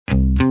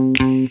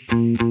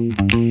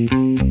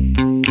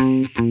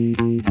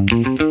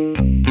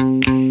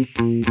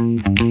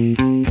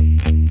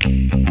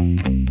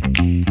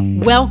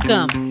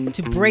Welcome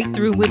to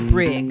Breakthrough with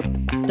Brig,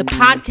 the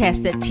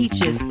podcast that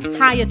teaches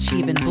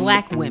high-achieving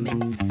Black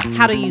women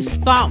how to use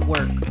thought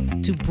work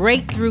to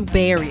break through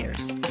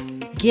barriers,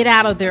 get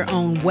out of their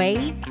own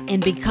way,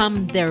 and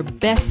become their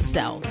best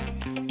self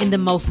in the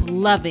most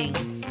loving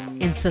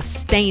and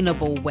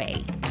sustainable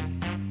way.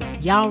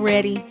 Y'all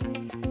ready?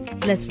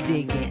 Let's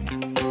dig in.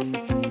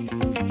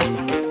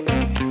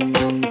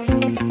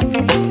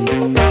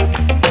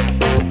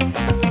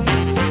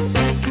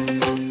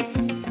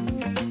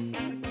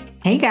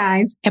 Hey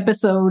guys,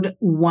 episode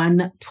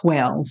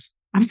 112.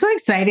 I'm so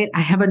excited.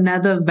 I have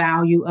another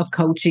value of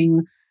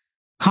coaching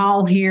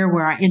call here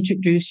where I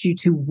introduce you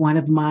to one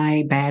of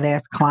my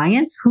badass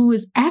clients who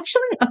is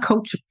actually a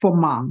coach for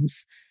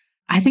moms.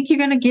 I think you're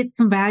going to get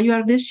some value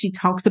out of this. She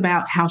talks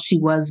about how she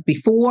was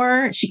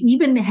before. She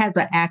even has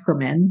an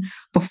acronym: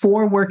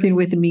 before working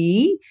with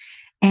me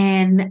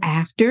and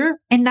after.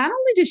 And not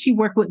only does she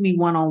work with me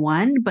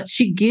one-on-one, but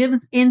she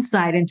gives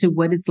insight into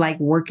what it's like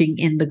working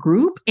in the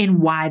group and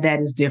why that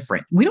is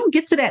different. We don't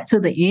get to that till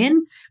the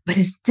end, but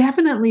it's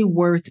definitely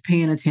worth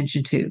paying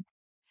attention to.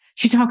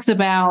 She talks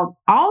about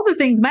all the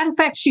things. Matter of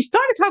fact, she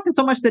started talking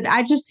so much that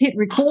I just hit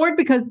record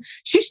because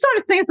she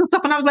started saying some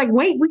stuff and I was like,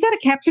 wait, we got to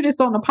capture this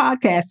on the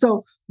podcast.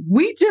 So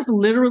we just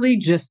literally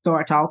just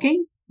start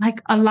talking.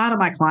 Like a lot of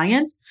my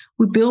clients,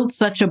 we build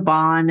such a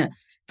bond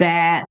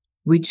that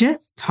we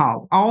just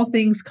talk all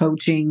things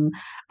coaching,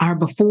 our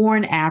before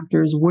and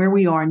afters, where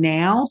we are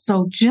now.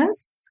 So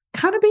just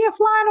kind of be a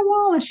fly on the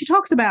wall. And she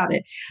talks about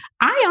it.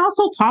 I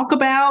also talk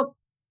about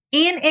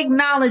and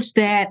acknowledge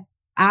that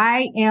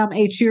I am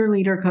a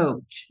cheerleader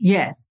coach.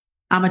 Yes,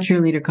 I'm a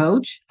cheerleader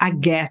coach. I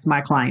gas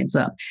my clients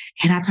up.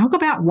 And I talk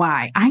about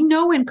why. I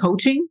know in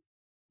coaching,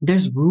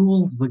 there's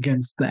rules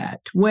against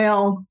that.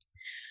 Well,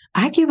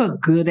 I give a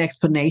good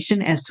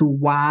explanation as to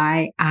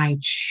why I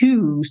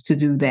choose to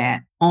do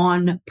that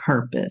on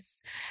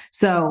purpose.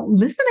 So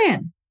listen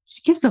in.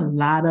 She gives a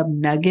lot of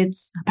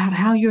nuggets about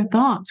how your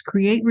thoughts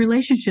create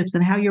relationships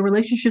and how your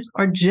relationships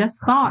are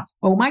just thoughts.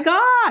 Oh my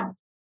God.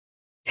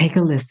 Take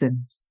a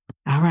listen.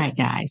 All right,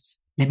 guys.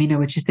 Let me know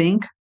what you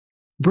think.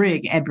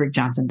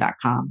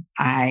 Brig@brigjohnson.com.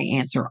 I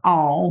answer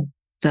all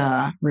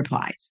the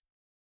replies.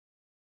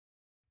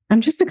 I'm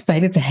just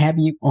excited to have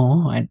you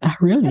on. I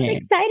really am. I'm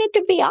excited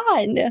to be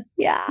on.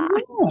 Yeah.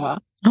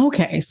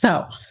 Okay,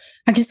 so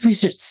I guess we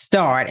should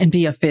start and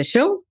be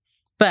official.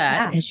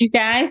 But as you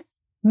guys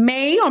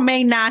may or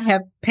may not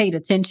have paid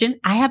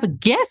attention, I have a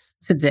guest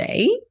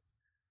today.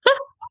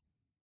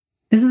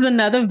 This is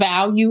another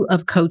value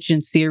of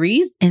coaching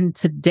series. And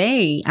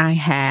today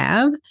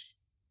I'm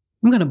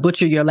going to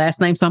butcher your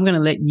last name, so I'm going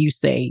to let you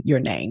say your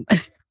name.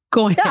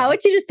 Go ahead. No, I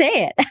want you to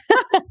say it.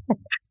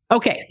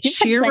 Okay,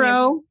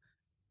 Shiro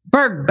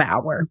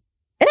Bergbauer.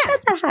 It's not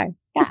that hard.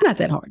 Yeah. It's not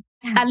that hard.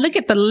 I look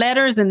at the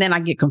letters and then I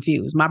get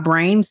confused. My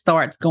brain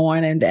starts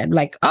going and then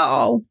like,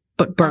 oh,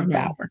 but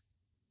Bergbauer.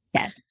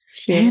 Yes.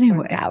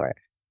 Anyway, Bergbauer.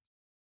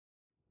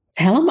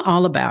 Tell them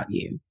all about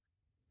you.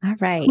 All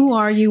right. Who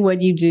are you? What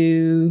do you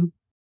do?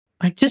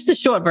 Like just a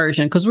short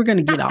version, because we're going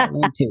to get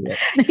all into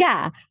it.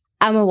 Yeah.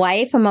 I'm a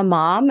wife. I'm a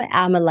mom.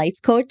 I'm a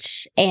life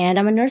coach. And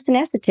I'm a nurse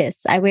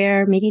anesthetist. I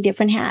wear many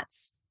different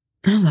hats.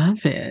 I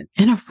love it.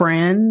 And a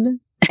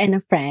friend. And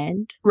a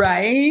friend.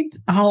 Right?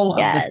 All of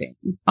the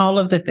things. All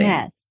of the things.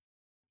 Yes.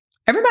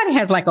 Everybody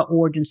has like an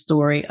origin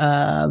story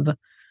of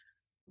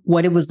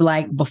what it was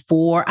like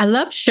before. I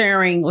love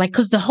sharing, like,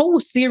 because the whole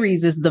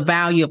series is the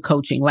value of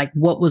coaching. Like,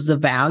 what was the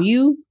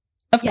value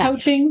of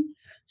coaching?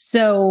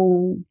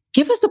 So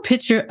give us a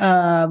picture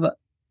of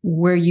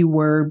where you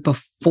were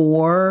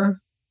before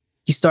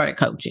you started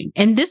coaching.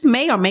 And this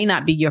may or may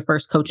not be your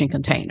first coaching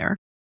container.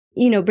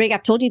 You know, Brig,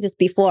 I've told you this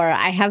before.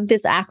 I have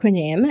this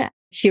acronym,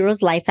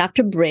 Shiro's Life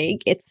After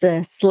Brig. It's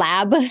the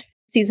SLAB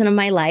season of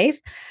my life.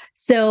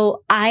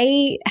 So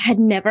I had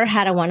never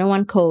had a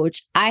one-on-one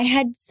coach. I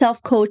had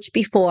self-coached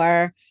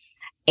before.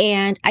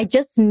 And I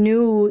just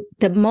knew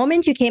the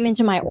moment you came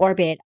into my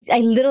orbit,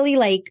 I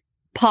literally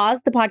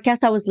paused the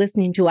podcast I was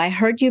listening to. I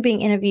heard you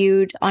being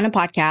interviewed on a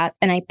podcast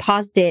and I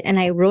paused it and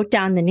I wrote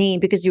down the name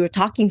because you were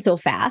talking so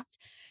fast.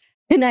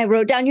 And I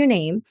wrote down your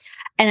name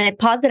and I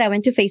paused it. I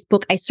went to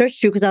Facebook. I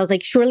searched you because I was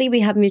like, surely we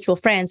have mutual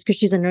friends because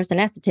she's a nurse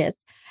anesthetist.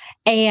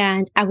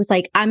 And I was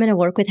like, I'm going to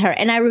work with her.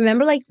 And I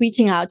remember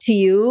reaching out to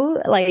you,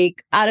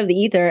 out of the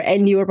ether.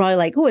 And you were probably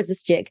like, who is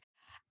this chick?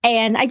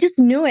 And I just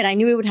knew it. I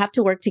knew we would have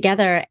to work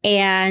together.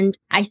 And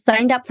I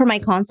signed up for my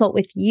consult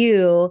with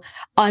you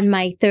on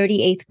my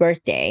 38th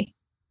birthday.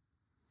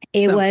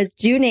 It was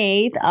June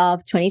 8th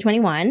of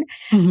 2021.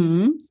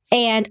 Mm-hmm.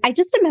 And I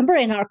just remember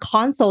in our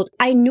consult,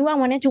 I knew I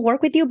wanted to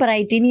work with you, but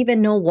I didn't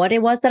even know what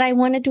it was that I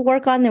wanted to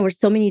work on. There were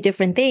so many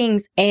different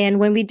things. And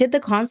when we did the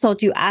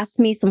consult, you asked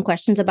me some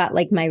questions about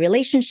my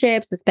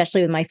relationships,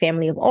 especially with my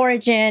family of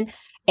origin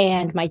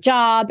and my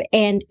job.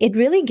 And it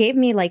really gave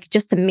me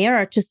just a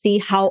mirror to see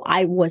how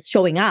I was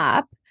showing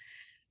up.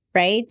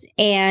 Right.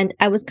 And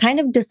I was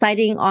kind of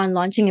deciding on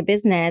launching a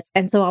business.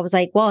 And so I was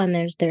like, well, and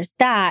there's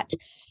that.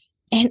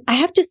 And I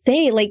have to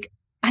say,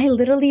 I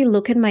literally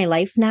look at my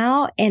life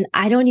now and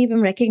I don't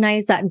even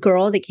recognize that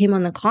girl that came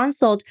on the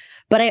consult,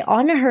 but I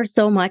honor her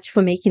so much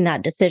for making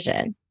that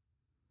decision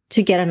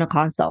to get on a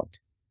consult.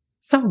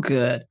 So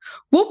good.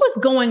 What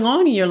was going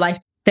on in your life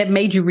that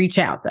made you reach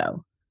out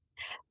though?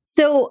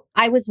 So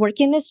I was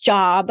working this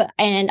job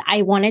and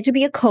I wanted to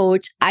be a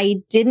coach. I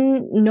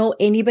didn't know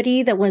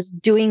anybody that was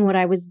doing what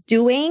I was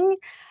doing.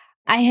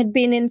 I had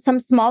been in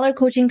some smaller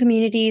coaching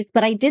communities,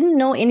 but I didn't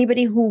know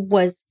anybody who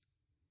was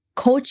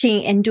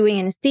coaching and doing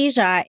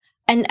anesthesia.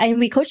 And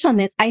we coached on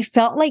this. I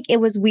felt like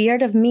it was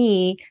weird of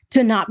me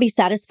to not be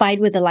satisfied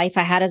with the life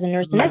I had as a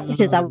nurse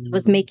anesthetist. I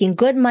was making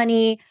good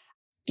money.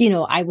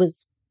 I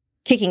was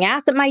kicking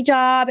ass at my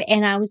job.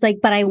 And I was like,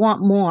 but I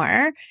want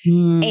more.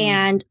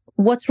 And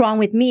what's wrong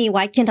with me?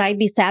 Why can't I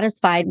be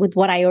satisfied with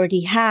what I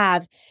already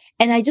have?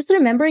 And I just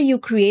remember you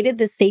created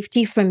the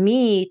safety for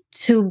me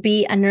to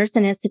be a nurse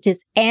anesthetist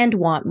and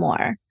want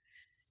more.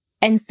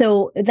 And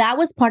so that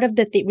was part of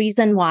the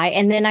reason why.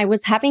 And then I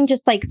was having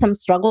just like some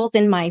struggles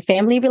in my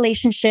family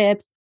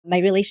relationships, my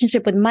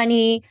relationship with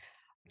money,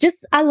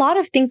 just a lot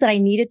of things that I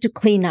needed to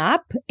clean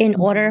up in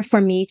order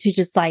for me to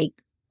just like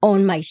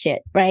own my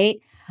shit. Right.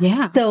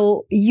 Yeah.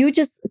 So you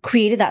just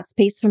created that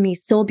space for me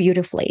so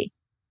beautifully.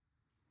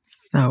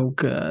 So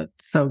good.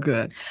 So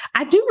good.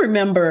 I do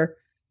remember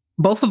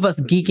both of us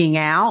geeking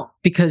out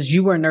because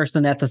you were a nurse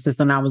anesthetist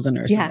and I was a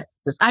nurse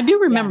anesthetist. I do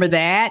remember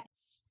that.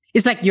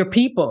 It's like your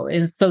people.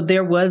 And so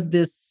there was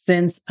this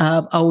sense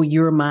of, oh,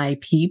 you're my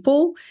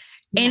people.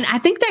 And I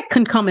think that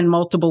can come in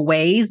multiple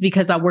ways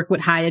because I work with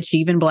high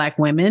achieving Black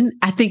women.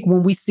 I think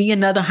when we see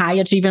another high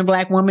achieving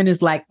Black woman,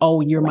 it's like,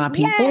 oh, you're my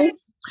people.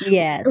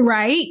 Yes.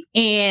 Right.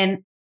 And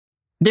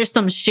there's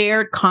some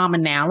shared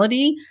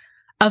commonality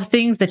of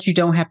things that you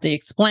don't have to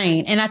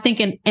explain. And I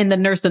think in the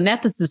nurse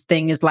anesthetist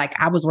thing is like,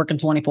 I was working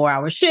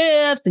 24-hour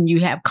shifts and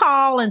you have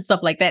call and stuff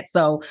like that.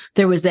 So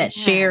there was that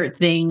shared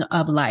thing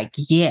of like,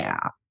 Yeah.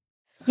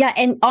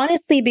 And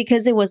honestly,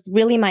 because it was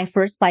really my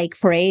first like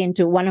foray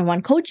into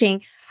one-on-one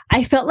coaching,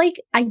 I felt like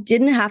I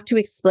didn't have to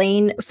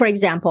explain. For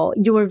example,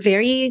 you were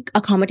very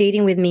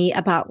accommodating with me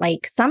about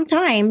like,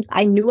 sometimes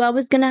I knew I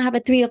was going to have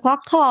a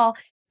 3:00 call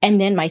and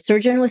then my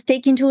surgeon was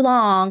taking too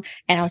long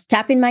and I was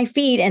tapping my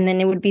feet and then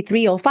it would be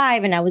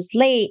 3:05 and I was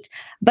late.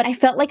 But I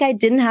felt like I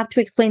didn't have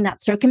to explain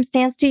that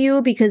circumstance to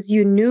you because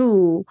you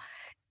knew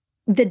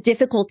the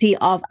difficulty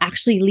of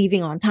actually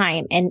leaving on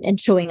time and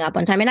showing up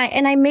on time.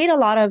 And I made a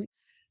lot of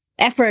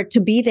effort to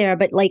be there,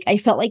 but like I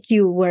felt like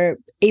you were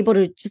able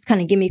to just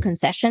kind of give me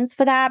concessions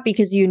for that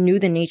because you knew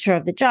the nature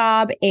of the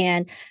job.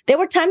 And there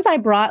were times I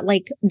brought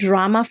like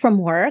drama from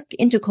work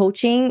into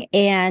coaching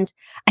and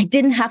I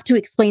didn't have to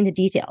explain the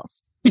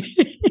details.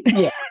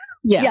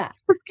 Yeah.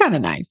 It's kind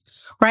of nice,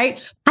 right?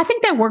 I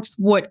think that works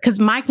because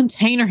my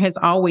container has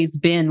always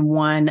been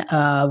one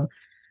of,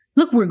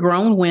 look, we're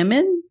grown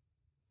women.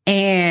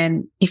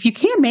 And if you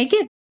can't make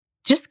it,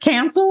 just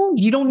cancel.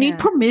 You don't need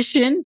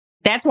permission.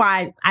 That's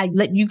why I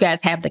let you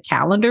guys have the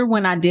calendar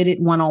when I did it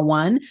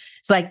one-on-one.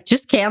 It's like,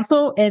 just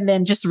cancel and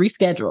then just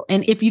reschedule.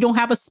 And if you don't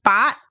have a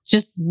spot,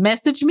 just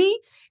message me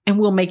and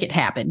we'll make it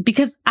happen.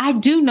 Because I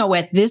do know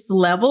at this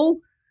level,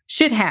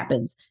 shit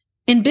happens.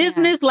 In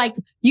business, like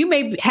you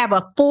may have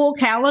a full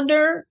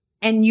calendar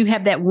and you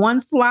have that one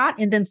slot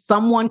and then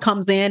someone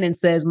comes in and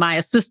says, my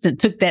assistant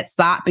took that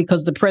slot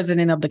because the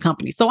president of the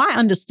company. So I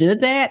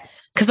understood that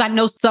because I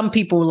know some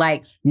people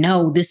like,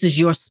 no, this is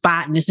your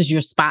spot and this is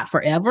your spot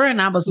forever.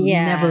 And I was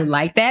never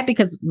like that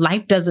because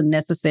life doesn't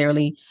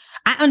necessarily,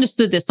 I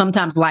understood that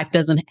sometimes life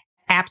doesn't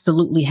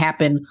absolutely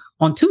happen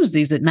on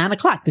Tuesdays at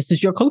 9:00. This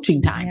is your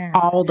coaching time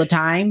all the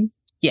time.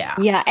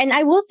 Yeah. And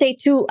I will say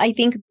too, I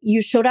think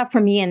you showed up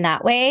for me in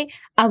that way.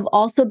 I've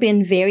also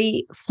been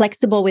very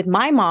flexible with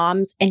my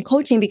moms and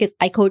coaching because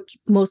I coach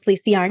mostly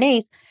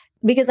CRNAs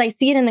because I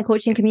see it in the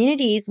coaching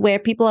communities where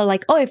people are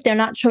like, oh, if they're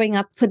not showing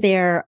up for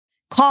their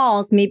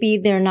calls, maybe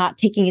they're not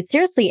taking it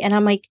seriously. And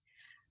I'm like,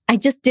 I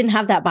just didn't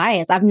have that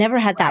bias. I've never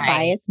had that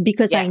bias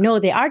because I know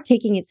they are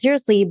taking it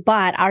seriously,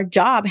 but our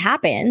job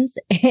happens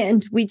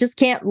and we just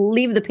can't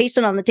leave the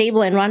patient on the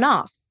table and run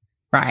off.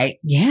 Right.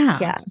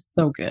 Yeah.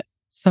 So good.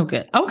 So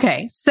good.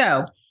 Okay.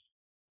 So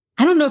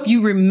I don't know if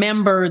you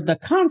remember the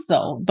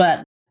consult,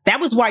 but that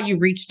was why you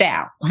reached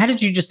out. How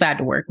did you decide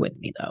to work with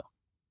me though?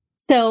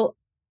 So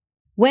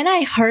when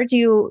I heard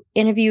you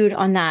interviewed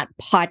on that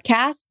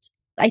podcast,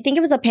 I think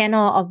it was a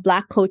panel of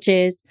Black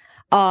coaches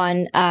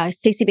on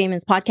Stacey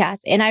Bayman's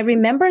podcast. And I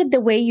remembered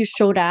the way you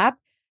showed up.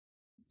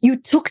 You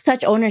took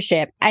such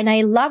ownership. And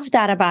I loved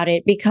that about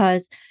it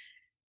because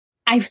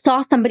I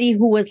saw somebody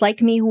who was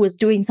like me, who was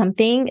doing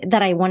something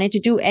that I wanted to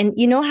do. And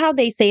you know how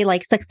they say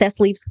like success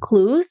leaves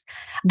clues?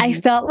 I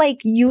felt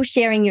like you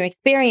sharing your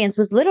experience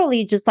was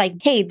literally just like,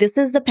 hey, this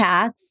is the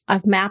path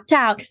I've mapped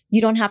out.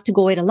 You don't have to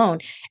go it alone.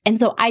 And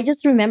so I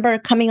just remember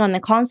coming on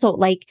the consult,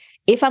 like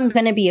if I'm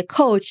going to be a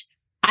coach,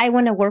 I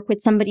want to work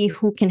with somebody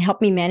who can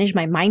help me manage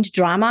my mind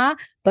drama,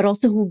 but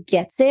also who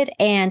gets it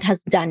and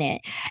has done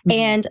it.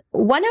 And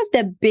one of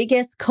the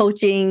biggest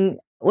coaching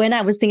when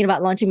I was thinking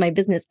about launching my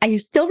business, I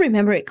still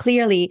remember it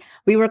clearly.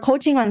 We were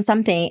coaching on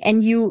something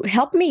and you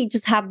helped me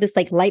just have this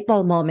like light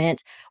bulb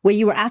moment where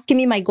you were asking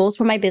me my goals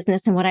for my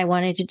business and what I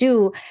wanted to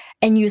do.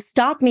 And you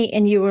stopped me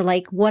and you were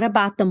like, what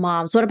about the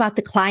moms? What about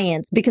the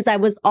clients? Because I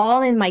was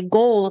all in my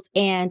goals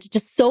and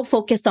just so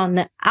focused on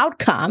the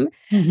outcome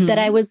that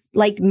I was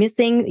like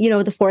missing,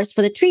 the forest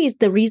for the trees.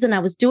 The reason I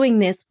was doing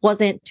this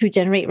wasn't to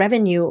generate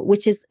revenue,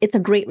 which is, it's a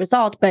great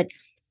result, but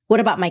what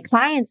about my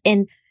clients?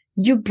 And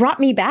you brought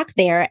me back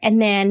there.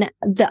 And then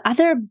the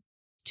other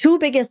two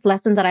biggest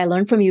lessons that I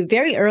learned from you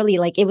very early,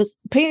 like it was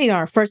pretty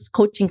our first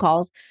coaching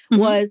calls,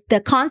 was the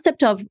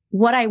concept of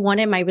what I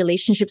wanted my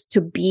relationships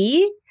to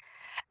be.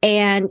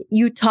 And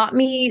you taught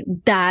me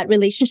that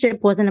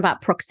relationship wasn't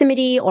about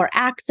proximity or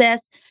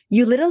access.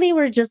 You literally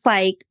were just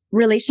like,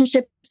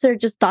 relationships are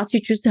just thoughts you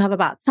choose to have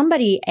about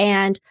somebody.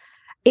 And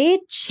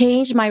it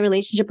changed my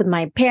relationship with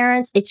my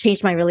parents. It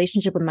changed my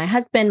relationship with my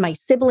husband, my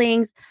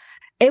siblings.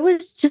 It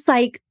was just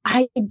like,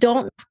 I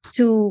don't have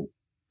to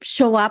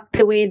show up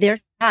the way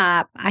they're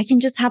up. I can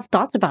just have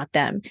thoughts about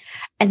them.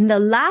 And the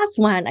last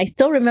one, I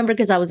still remember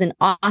because I was in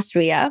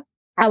Austria.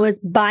 I was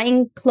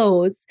buying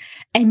clothes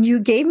and you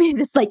gave me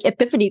this like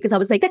epiphany because I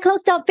was like, the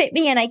clothes don't fit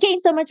me and I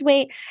gained so much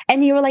weight.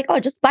 And you were like, oh,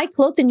 just buy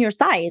clothes in your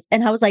size.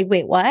 And I was like,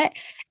 wait, what?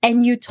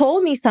 And you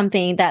told me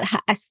something that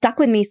stuck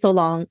with me so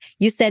long.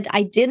 You said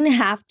I didn't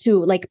have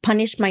to like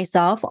punish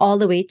myself all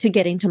the way to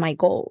getting to my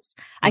goals.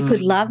 I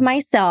could love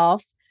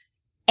myself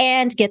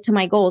and get to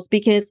my goals,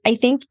 because I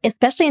think,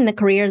 especially in the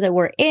career that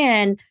we're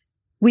in,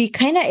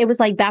 it was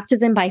like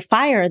baptism by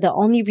fire. The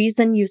only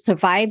reason you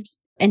survived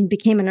and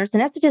became a nurse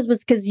anesthetist was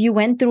because you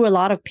went through a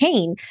lot of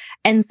pain.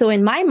 And so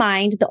in my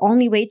mind, the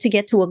only way to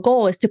get to a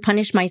goal is to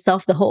punish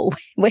myself the whole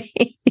way.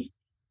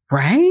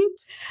 Right?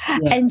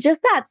 Yeah. And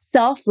just that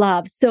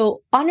self-love.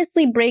 So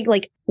honestly, Brig,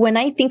 like when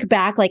I think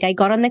back, like I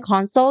got on the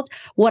consult,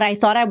 what I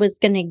thought I was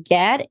going to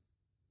get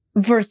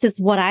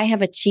versus what I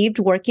have achieved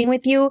working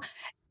with you,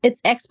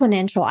 it's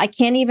exponential. I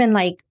can't even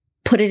like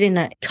put it in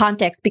a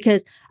context,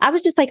 because I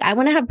was just like, I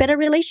want to have better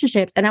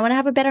relationships and I want to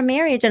have a better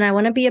marriage and I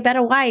want to be a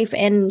better wife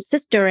and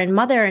sister and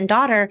mother and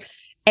daughter.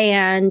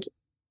 And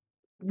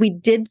we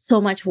did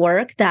so much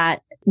work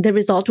that the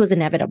result was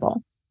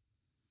inevitable.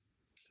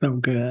 So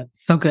good.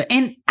 So good.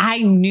 And I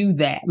knew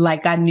that,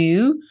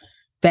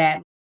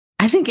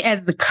 I think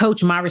as the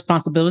coach, my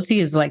responsibility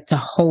is like to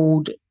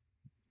hold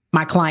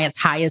my client's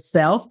highest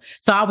self.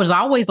 So I was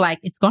always like,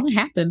 it's going to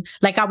happen.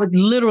 Like I was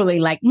literally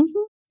like,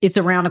 it's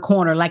around the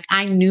corner. Like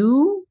I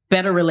knew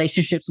better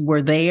relationships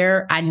were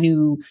there. I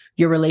knew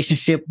your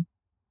relationship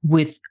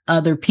with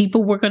other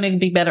people were going to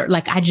be better.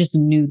 Like I just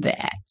knew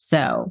that.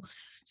 So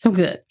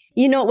good.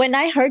 When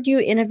I heard you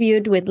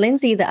interviewed with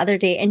Lindsay the other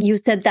day and you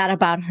said that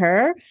about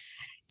her,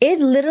 it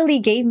literally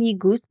gave me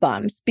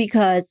goosebumps,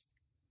 because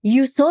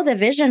you saw the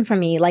vision for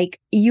me. Like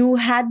you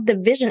had the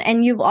vision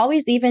and you've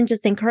always even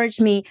just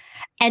encouraged me.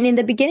 And in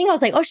the beginning, I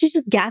was like, oh, she's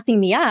just gassing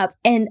me up.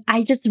 And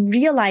I just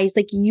realized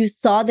like you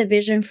saw the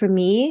vision for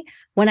me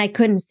when I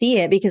couldn't see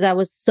it because I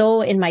was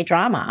so in my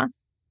drama.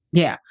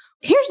 Yeah.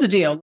 Here's the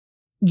deal.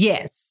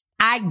 Yes,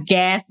 I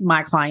gas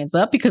my clients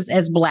up because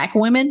as Black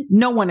women,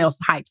 no one else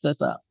hypes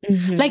us up.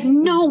 Like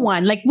no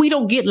one, like we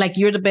don't get like,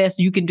 you're the best,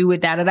 you can do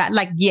it,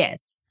 Like,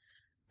 yes,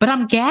 but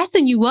I'm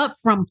gassing you up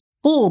from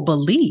full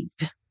belief.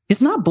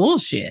 It's not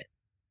bullshit.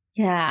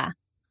 Yeah.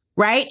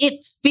 Right?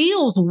 It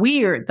feels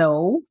weird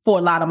though for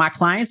a lot of my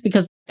clients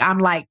because I'm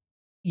like,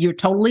 you're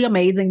totally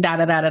amazing,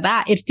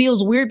 It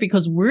feels weird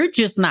because we're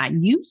just not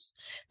used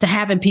to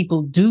having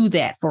people do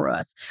that for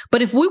us.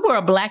 But if we were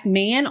a Black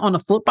man on a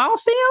football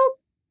field,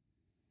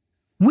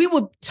 we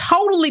would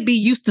totally be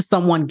used to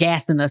someone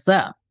gassing us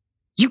up.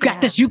 You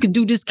got this, you can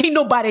do this, can't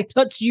nobody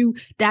touch you,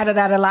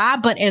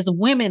 But as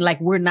women,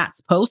 like we're not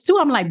supposed to.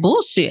 I'm like,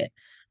 bullshit.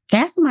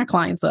 Gassing my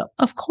clients up.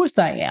 Of course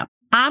I am.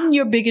 I'm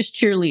your biggest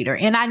cheerleader.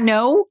 And I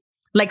know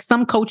like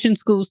some coaching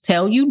schools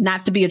tell you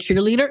not to be a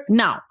cheerleader.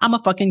 No, I'm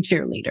a fucking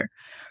cheerleader.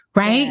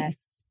 Right?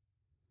 Yes.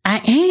 I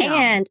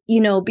am.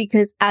 And,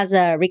 because as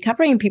a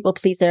recovering people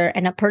pleaser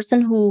and a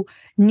person who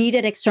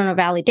needed external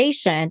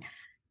validation,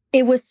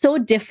 it was so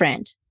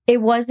different.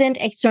 It wasn't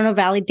external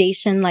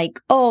validation like,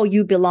 oh,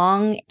 you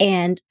belong.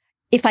 And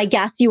if I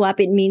gas you up,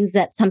 it means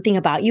that something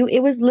about you.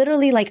 It was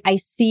literally like, I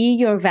see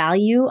your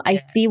value. I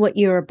see what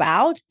you're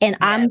about. And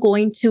I'm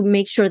going to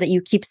make sure that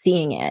you keep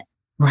seeing it.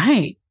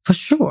 Right. For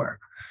sure.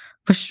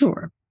 For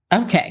sure.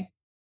 Okay.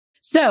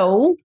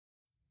 So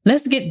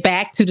let's get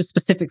back to the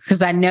specifics,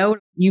 because I know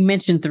you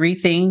mentioned 3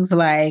 things,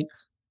 like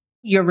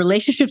your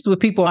relationships with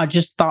people are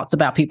just thoughts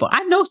about people.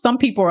 I know some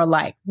people are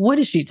like, what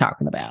is she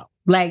talking about?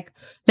 Like,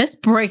 let's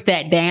break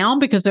that down,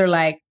 because they're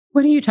like,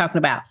 what are you talking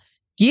about?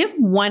 Give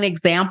one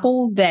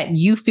example that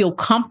you feel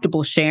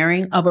comfortable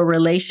sharing of a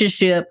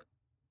relationship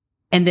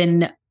and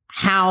then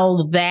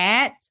how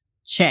that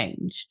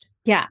changed.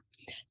 Yeah.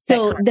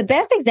 So the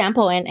best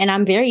example, and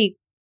I'm very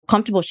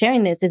comfortable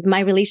sharing this, is my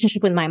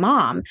relationship with my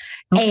mom.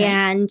 Okay.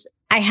 And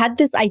I had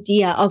this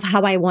idea of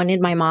how I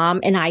wanted my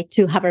mom and I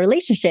to have a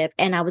relationship.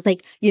 And I was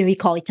like, we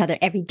call each other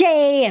every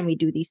day and we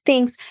do these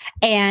things.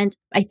 And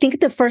I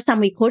think the first time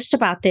we coached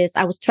about this,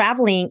 I was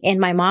traveling and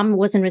my mom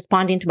wasn't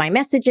responding to my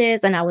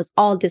messages and I was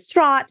all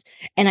distraught.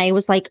 And I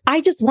was like, I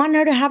just want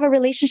her to have a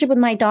relationship with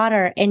my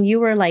daughter. And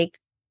you were like,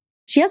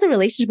 she has a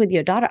relationship with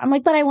your daughter. I'm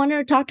like, but I want her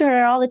to talk to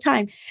her all the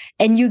time.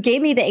 And you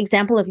gave me the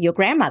example of your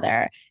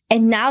grandmother.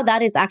 And now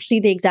that is actually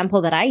the example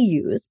that I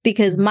use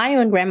because my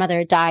own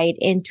grandmother died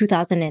in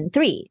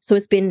 2003. So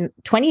it's been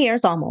 20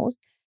 years almost.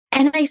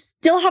 And I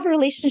still have a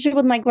relationship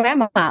with my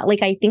grandma.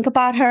 Like I think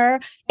about her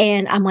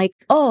and I'm like,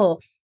 oh,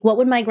 what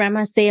would my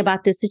grandma say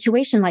about this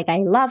situation? Like,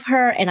 I love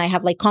her and I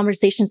have like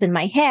conversations in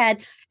my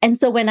head. And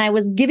so when I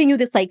was giving you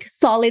this like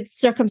solid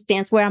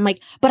circumstance where I'm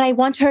like, but I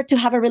want her to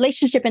have a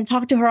relationship and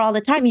talk to her all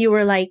the time, you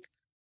were like,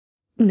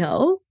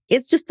 no,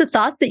 it's just the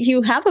thoughts that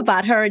you have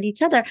about her and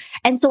each other.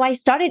 And so I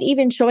started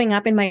even showing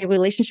up in my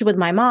relationship with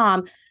my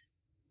mom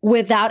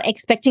without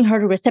expecting her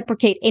to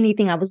reciprocate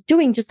anything I was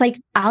doing, just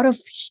like out of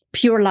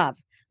pure love.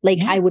 Like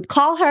I would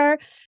call her.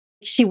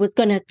 She was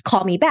going to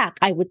call me back.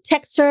 I would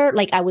text her,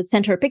 like I would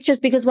send her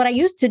pictures because what I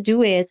used to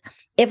do is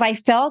if I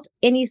felt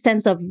any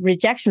sense of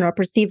rejection or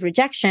perceived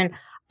rejection,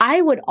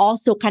 I would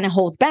also kind of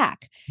hold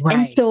back. Right.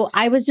 And so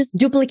I was just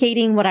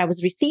duplicating what I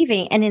was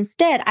receiving. And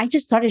instead, I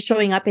just started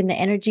showing up in the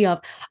energy of,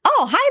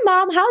 oh, hi,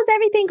 mom. How's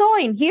everything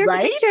going? Here's a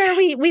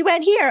picture. We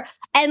went here.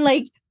 And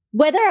like,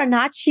 whether or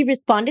not she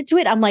responded to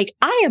it, I'm like,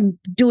 I am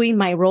doing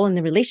my role in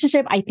the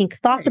relationship. I think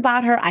thoughts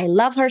about her. I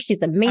love her.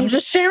 She's amazing. I'm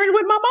just sharing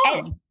with my mom.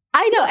 And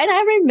I know. And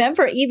I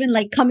remember even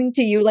like coming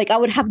to you, like I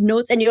would have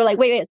notes and you're like,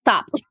 wait,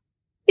 stop.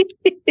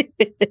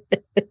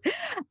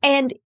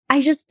 And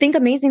I just think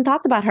amazing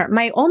thoughts about her.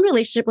 My own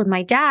relationship with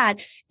my dad.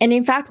 And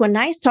in fact, when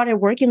I started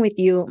working with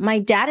you, my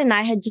dad and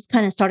I had just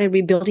kind of started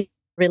rebuilding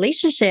a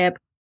relationship.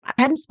 I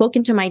hadn't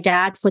spoken to my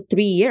dad for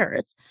 3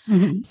 years.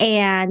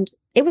 And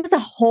it was a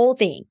whole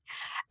thing.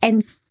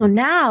 And so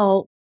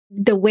now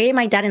the way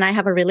my dad and I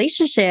have a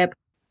relationship,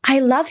 I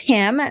love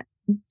him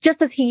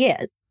just as he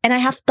is. And I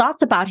have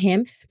thoughts about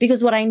him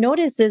because what I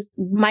noticed is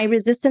my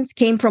resistance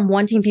came from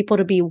wanting people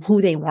to be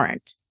who they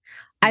weren't.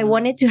 I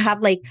wanted to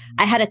have like,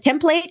 I had a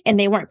template and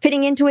they weren't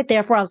fitting into it.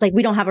 Therefore, I was like,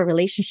 we don't have a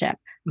relationship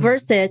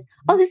versus,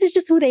 oh, this is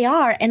just who they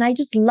are. And I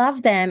just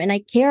love them and I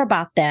care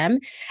about them.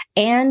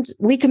 And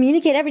we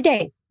communicate every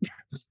day,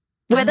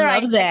 whether I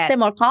text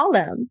them or call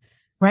them.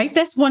 Right.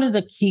 That's one of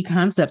the key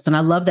concepts. And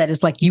I love that.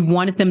 It's like you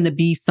wanted them to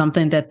be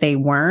something that they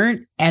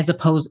weren't, as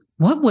opposed,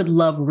 what would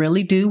love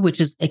really do, which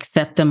is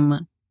accept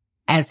them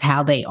as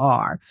how they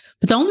are.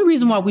 But the only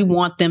reason why we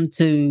want them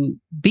to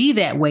be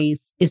that way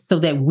is so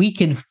that we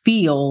can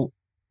feel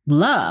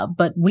love,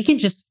 but we can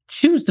just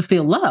choose to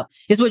feel love.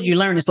 Is what you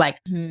learn. It's like,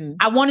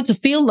 I wanted to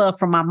feel love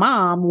from my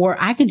mom, where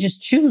I can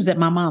just choose that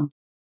my mom,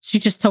 she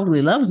just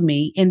totally loves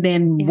me. And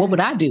then what would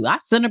I do? I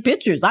send her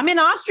pictures. I'm in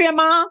Austria,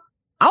 Mom.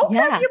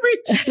 Okay.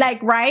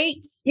 Like, right?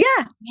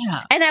 Yeah.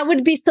 And I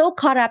would be so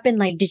caught up in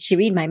like, did she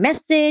read my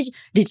message?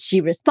 Did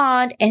she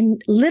respond?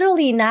 And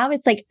literally now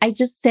it's like, I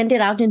just send it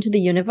out into the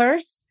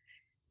universe.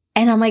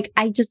 And I'm like,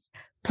 I just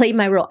play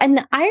my role. And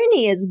the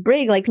irony is,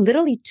 Brig, like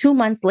literally 2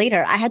 months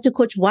later, I had to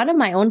coach one of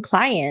my own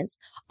clients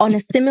on a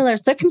similar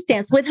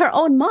circumstance with her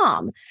own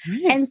mom.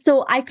 And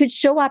so I could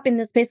show up in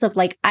the space of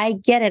like, I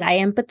get it. I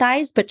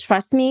empathize, but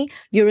trust me,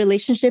 your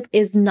relationship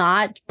is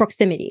not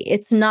proximity.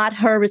 It's not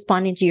her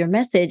responding to your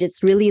message.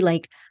 It's really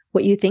like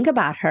what you think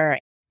about her.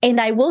 And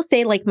I will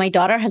say, like, my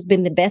daughter has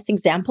been the best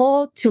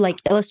example to like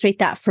illustrate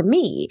that for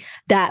me,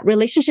 that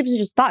relationships are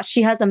just thoughts.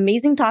 She has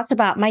amazing thoughts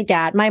about my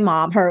dad, my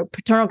mom, her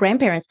paternal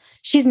grandparents.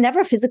 She's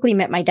never physically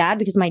met my dad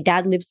because my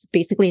dad lives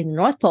basically in the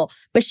North Pole,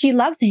 but she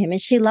loves him and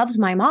she loves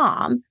my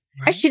mom.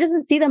 Right. She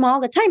doesn't see them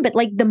all the time, but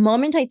like the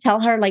moment I tell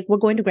her, like, we're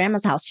going to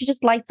grandma's house, she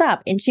just lights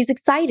up and she's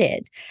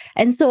excited.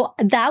 And so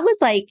that was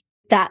like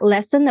that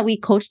lesson that we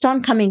coached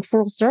on coming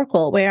full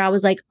circle, where I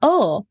was like,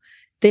 oh,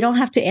 they don't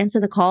have to answer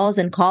the calls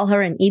and call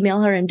her and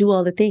email her and do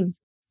all the things.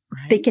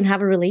 Right. They can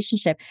have a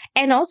relationship.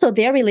 And also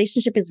their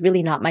relationship is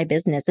really not my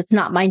business. It's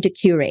not mine to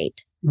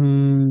curate.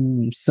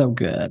 So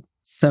good.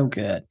 So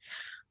good.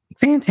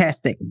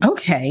 Fantastic.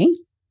 Okay.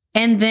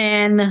 And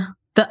then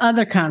the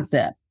other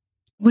concept,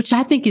 which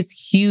I think is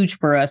huge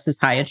for us as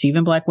high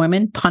achieving Black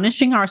women,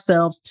 punishing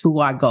ourselves to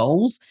our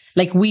goals.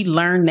 Like we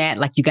learn that,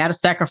 like you got to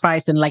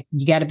sacrifice and like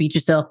you got to beat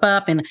yourself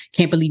up and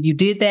can't believe you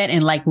did that.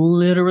 And like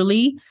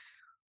literally,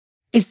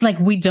 it's like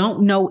we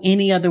don't know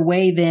any other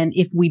way than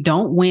if we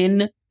don't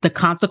win, the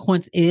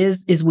consequence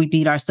is we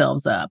beat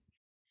ourselves up.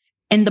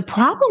 And the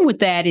problem with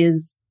that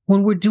is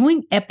when we're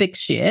doing epic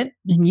shit,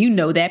 and you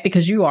know that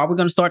because you are, we're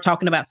going to start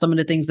talking about some of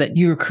the things that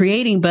you're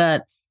creating,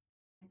 but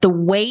the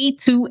way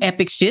to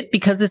epic shit,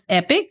 because it's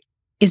epic,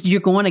 is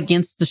you're going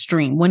against the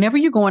stream. Whenever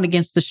you're going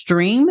against the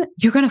stream,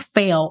 you're going to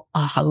fail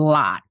a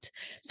lot.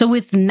 So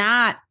it's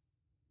not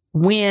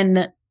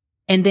when,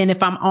 and then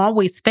if I'm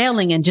always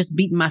failing and just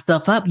beating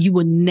myself up, you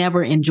will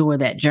never enjoy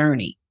that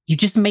journey. You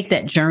just make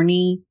that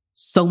journey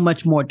so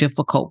much more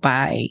difficult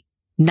by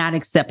not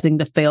accepting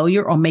the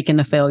failure or making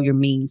the failure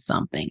mean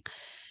something.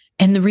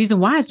 And the reason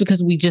why is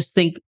because we just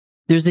think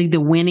there's either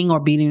winning or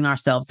beating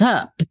ourselves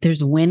up, but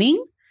there's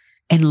winning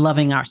and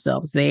loving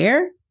ourselves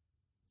there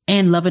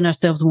and loving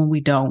ourselves when we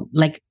don't,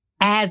 like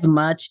as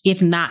much,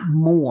 if not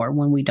more,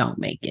 when we don't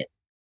make it.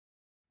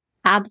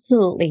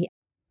 Absolutely.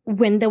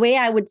 When the way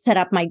I would set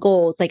up my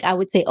goals, like I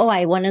would say, oh,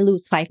 I want to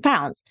lose 5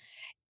 pounds.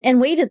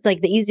 And weight is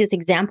like the easiest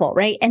example,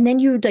 right? And then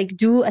you like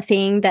do a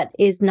thing that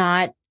is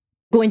not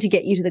going to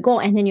get you to the goal.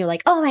 And then you're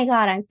like, oh my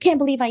God, I can't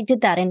believe I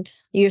did that. And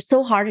you're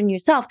so hard on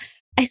yourself.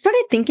 I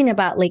started thinking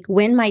about like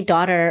when my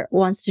daughter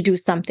wants to do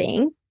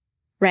something,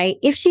 right?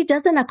 If she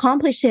doesn't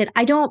accomplish it,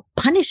 I don't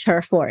punish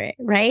her for it,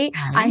 right?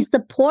 I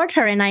support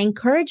her and I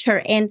encourage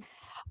her. And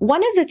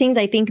one of the things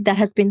I think that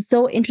has been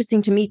so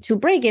interesting to me to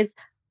Brig is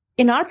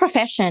in our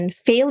profession,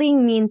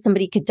 failing means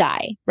somebody could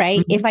die,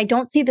 right? If I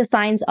don't see the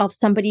signs of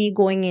somebody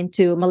going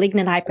into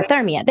malignant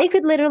hypothermia, they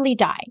could literally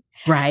die.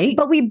 Right.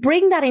 But we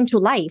bring that into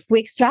life. We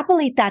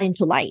extrapolate that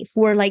into life.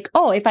 We're like,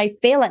 oh, if I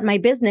fail at my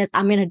business,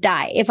 I'm going to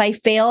die. If I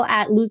fail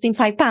at losing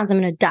 5 pounds, I'm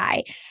going to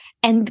die.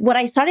 And what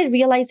I started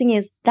realizing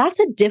is that's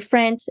a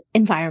different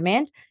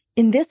environment.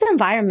 In this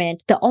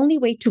environment, the only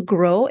way to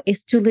grow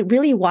is to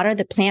really water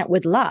the plant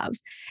with love.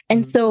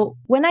 And so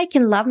when I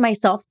can love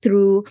myself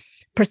through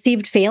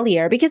perceived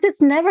failure, because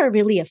it's never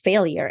really a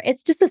failure,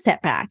 it's just a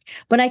setback.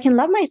 When I can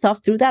love myself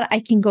through that,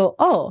 I can go,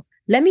 oh,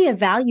 let me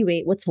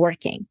evaluate what's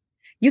working.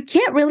 You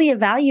can't really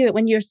evaluate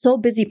when you're so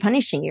busy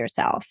punishing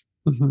yourself,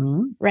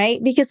 right?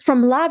 Because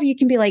from love, you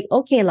can be like,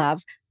 okay,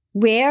 love,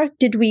 where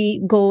did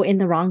we go in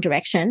the wrong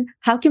direction?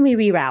 How can we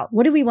reroute?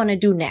 What do we want to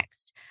do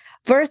next?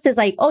 Versus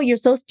like, oh, you're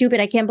so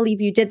stupid. I can't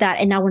believe you did that.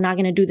 And now we're not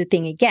going to do the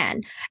thing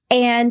again.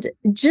 And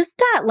just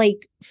that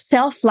like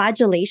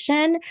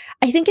self-flagellation,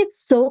 I think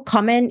it's so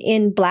common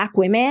in Black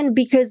women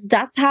because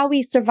that's how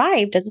we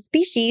survived as a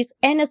species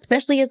and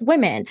especially as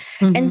women.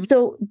 And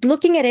so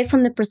looking at it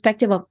from the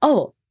perspective of,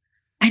 oh,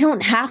 I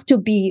don't have to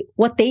be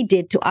what they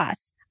did to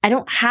us. I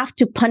don't have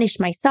to punish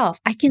myself.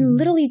 I can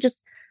literally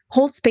just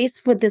hold space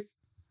for this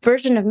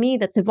version of me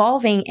that's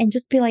evolving and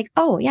just be like,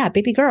 oh yeah,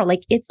 baby girl,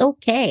 like it's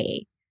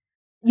okay.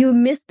 You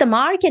missed the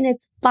mark and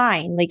it's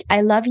fine. Like,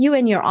 I love you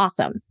and you're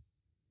awesome.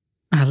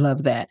 I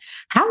love that.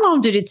 How long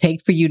did it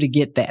take for you to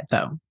get that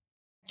though?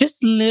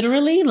 Just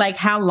literally, like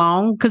how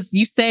long? Because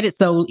you said it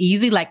so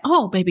easy, like,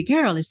 oh, baby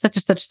girl, it's such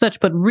and such, such.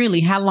 But really,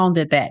 how long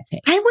did that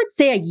take? I would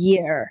say a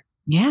year.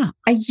 Yeah.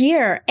 A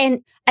year.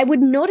 And I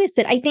would notice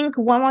it. I think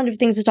one of the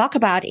things to talk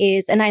about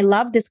is, and I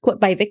love this quote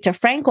by Viktor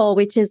Frankl,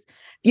 which is,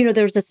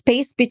 there's a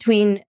space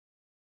between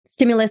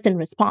stimulus and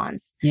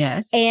response.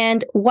 Yes.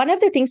 And one of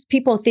the things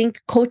people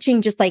think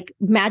coaching just like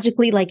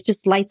magically like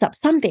just lights up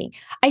something.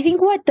 I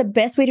think what the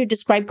best way to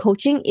describe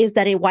coaching is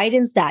that it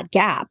widens that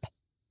gap.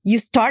 You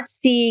start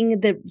seeing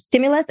the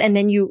stimulus and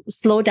then you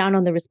slow down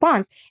on the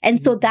response. And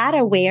so that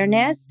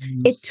awareness,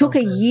 it took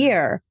a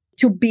year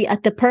to be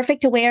at the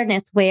perfect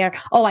awareness where,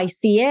 oh, I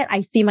see it.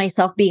 I see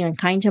myself being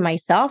unkind to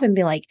myself and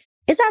be like,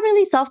 is that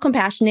really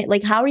self-compassionate?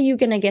 Like, how are you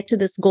going to get to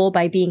this goal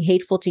by being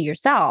hateful to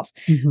yourself?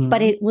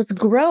 But it was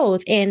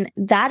growth. And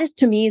that is,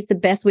 to me, is the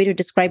best way to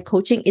describe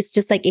coaching. It's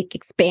just like it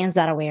expands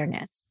that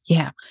awareness.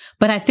 Yeah.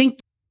 But I think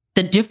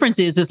the difference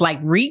is like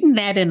reading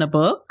that in a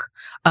book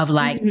of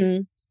like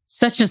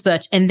such and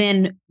such, and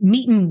then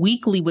meeting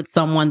weekly with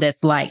someone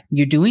that's like,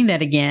 you're doing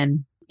that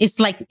again. It's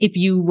like if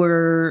you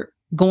were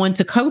going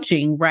to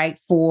coaching, right,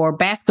 for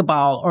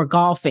basketball or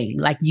golfing,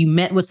 like you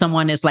met with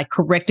someone that's like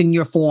correcting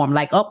your form,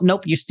 like, oh,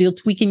 nope, you're still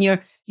tweaking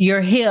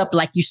your hip,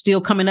 like you're still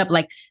coming up.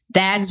 Like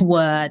that's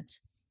what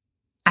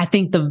I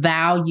think the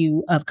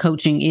value of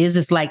coaching is.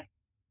 It's like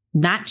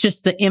not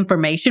just the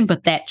information,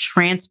 but that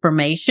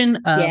transformation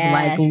of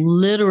like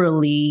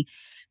literally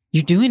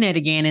you're doing it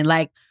again. And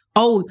like,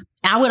 oh,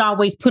 I would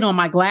always put on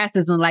my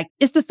glasses and like,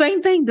 it's the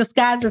same thing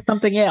disguised as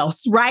something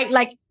else, right?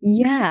 Like,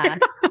 yeah.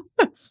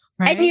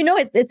 Right?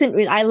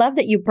 And I love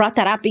that you brought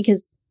that up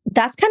because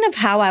that's kind of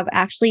how I've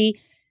actually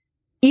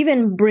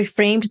even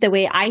reframed the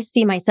way I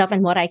see myself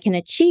and what I can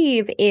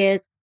achieve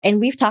is,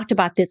 and we've talked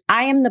about this,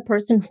 I am the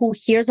person who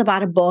hears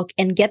about a book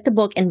and get the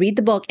book and read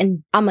the book.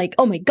 And I'm like,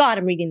 oh my God,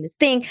 I'm reading this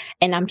thing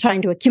and I'm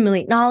trying to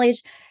accumulate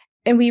knowledge.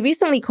 And we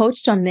recently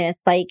coached on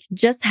this, like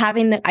just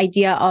having the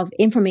idea of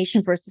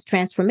information versus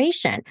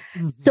transformation.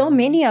 So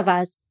many of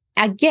us,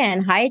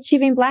 again, high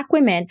achieving Black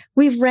women,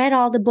 we've read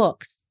all the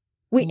books.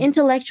 We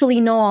intellectually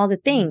know all the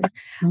things.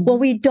 What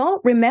we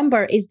don't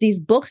remember is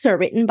these books are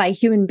written by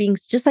human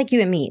beings just like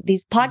you and me.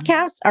 These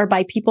podcasts are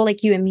by people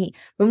like you and me.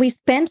 When we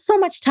spend so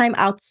much time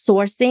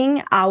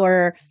outsourcing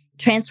our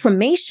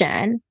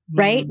transformation,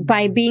 right,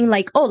 by being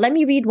like, oh, let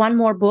me read one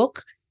more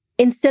book,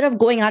 instead of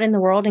going out in the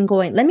world and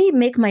going, let me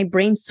make my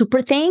brain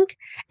super think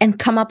and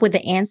come up with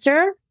the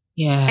answer.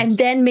 Yeah. And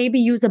then maybe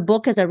use a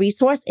book as a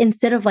resource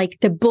instead of like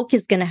the book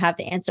is going to have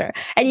the answer.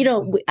 And,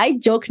 I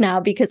joke now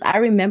because I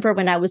remember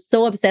when I was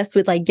so obsessed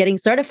with like getting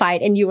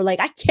certified and you were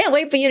like, I can't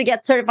wait for you to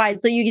get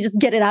certified so you can just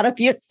get it out of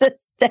your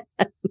system.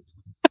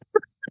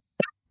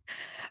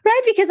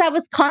 Right? Because I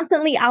was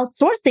constantly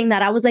outsourcing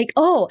that. I was like,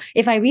 oh,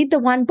 if I read the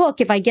one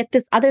book, if I get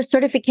this other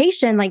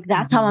certification, like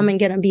that's how I'm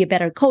going to be a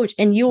better coach.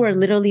 And you were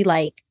literally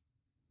like,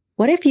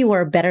 what if you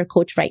were a better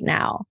coach right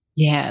now?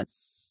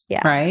 Yes.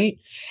 Yeah. Right.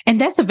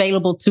 And that's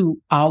available to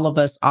all of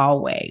us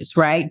always,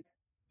 right?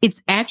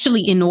 It's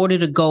actually in order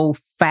to go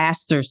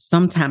faster,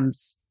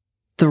 sometimes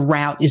the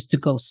route is to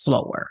go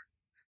slower.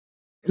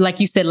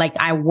 Like you said, like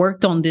I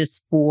worked on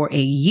this for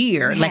a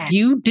year. Yeah. Like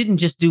you didn't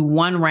just do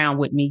one round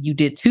with me, you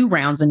did 2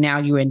 rounds and now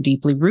you're in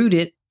Deeply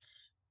Rooted.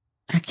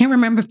 I can't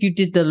remember if you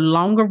did the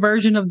longer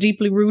version of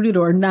Deeply Rooted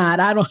or not.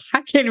 I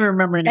can't even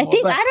remember anymore.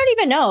 I don't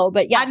even know,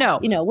 but yeah, I know,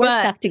 we're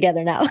stuck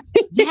together now.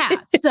 Yeah.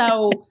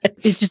 So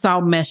it just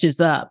all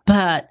meshes up.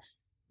 But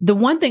the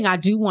one thing I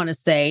do want to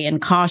say and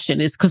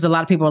caution is because a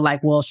lot of people are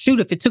like, well, shoot,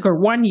 if it took her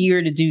 1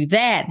 year to do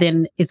that,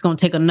 then it's going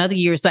to take another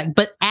year. It's like,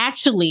 but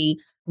actually,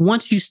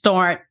 once you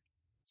start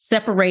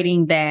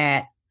separating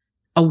that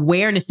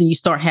awareness and you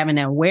start having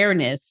that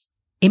awareness,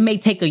 it may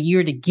take a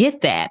year to get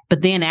that.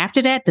 But then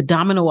after that, the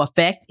domino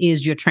effect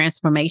is your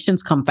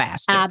transformations come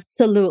faster.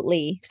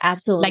 Absolutely.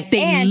 Absolutely. Like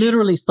they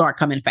literally start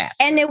coming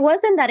faster. And it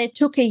wasn't that it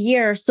took a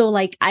year. So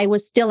like I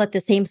was still at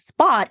the same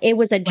spot. It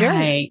was a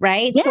journey,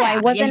 right? Yeah, so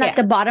I wasn't at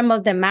the bottom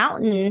of the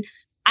mountain.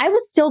 I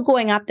was still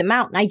going up the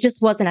mountain. I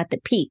just wasn't at the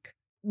peak.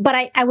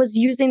 But I was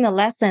using the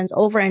lessons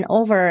over and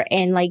over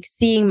and like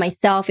seeing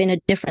myself in a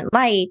different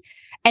light.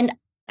 And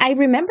I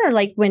remember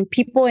like when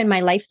people in my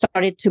life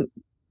started to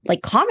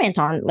like comment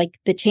on like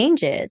the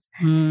changes.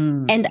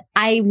 And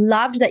I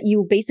loved that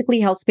you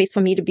basically held space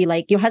for me to be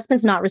like, your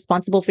husband's not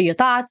responsible for your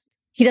thoughts.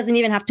 He doesn't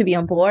even have to be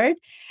on board.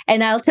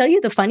 And I'll tell you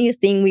the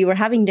funniest thing, we were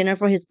having dinner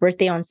for his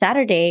birthday on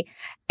Saturday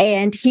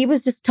and he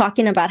was just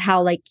talking about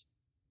how like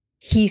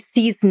he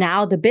sees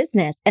now the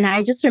business. And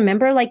I just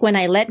remember like when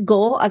I let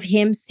go of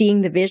him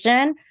seeing the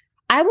vision,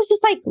 I was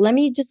just like, let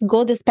me just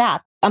go this path.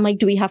 I'm like,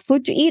 do we have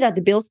food to eat? Are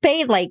the bills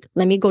paid? Like,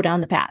 let me go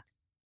down the path.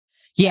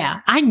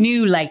 Yeah. I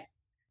knew like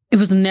it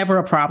was never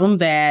a problem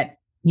that,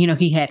 you know,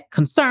 he had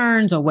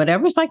concerns or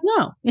whatever. It's like,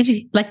 no,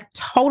 it's like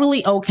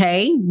totally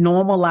okay.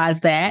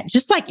 Normalize that.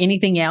 Just like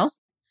anything else.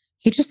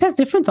 He just has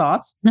different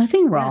thoughts,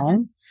 nothing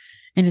wrong.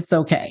 And it's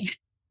okay.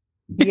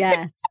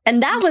 Yes.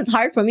 And that was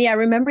hard for me. I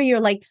remember you're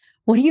like,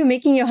 what are you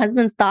making your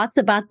husband's thoughts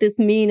about this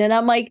mean? And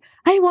I'm like,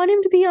 I want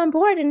him to be on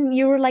board. And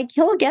you were like,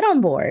 he'll get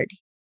on board.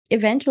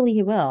 Eventually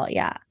he will.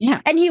 Yeah.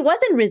 Yeah. And he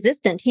wasn't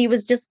resistant. He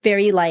was just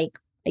very like,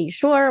 are you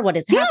sure what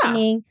is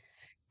happening?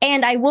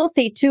 And I will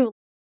say too,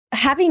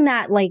 having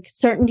that like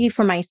certainty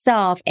for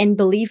myself and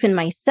belief in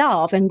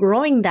myself and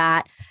growing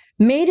that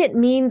made it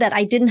mean that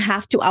I didn't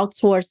have to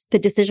outsource the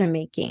decision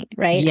making,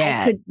 right?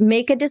 Yes. I could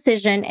make a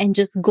decision and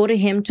just go to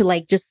him to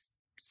like just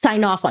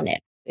sign off on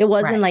it. It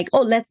wasn't like,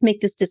 oh, let's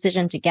make this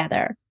decision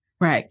together.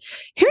 Right.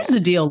 Here's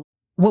the deal.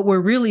 What we're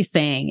really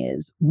saying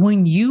is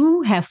when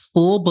you have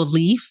full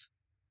belief,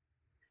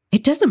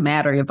 it doesn't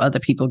matter if other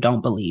people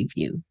don't believe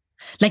you.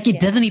 Like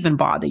it doesn't even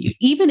bother you,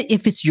 even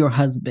if it's your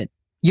husband,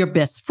 your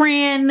best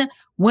friend,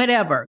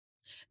 whatever.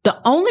 The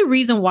only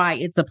reason why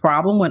it's a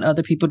problem when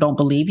other people don't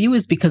believe you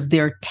is because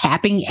they're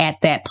tapping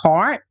at that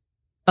part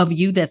of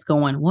you that's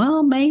going,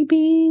 well,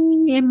 maybe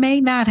it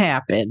may not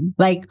happen.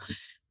 Like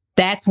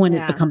that's when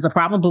it becomes a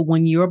problem. But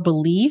when your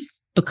belief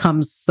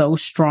becomes so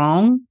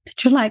strong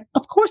that you're like,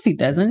 of course he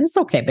doesn't. It's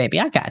okay, baby.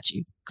 I got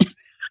you.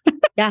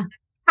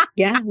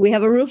 Yeah. We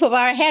have a roof over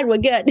our head. We're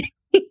good.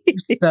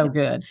 So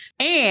good.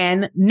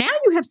 And now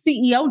you have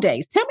CEO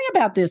days. Tell me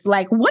about this.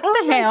 Like, what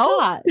the hell?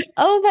 God.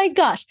 Oh my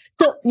gosh.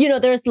 So, you know,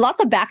 there's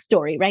lots of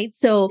backstory, right?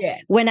 So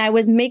when I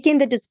was making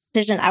the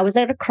decision, I was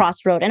at a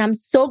crossroad and I'm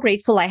so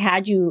grateful I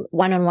had you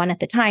one-on-one at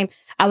the time.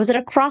 I was at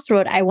a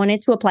crossroad. I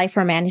wanted to apply for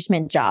a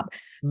management job.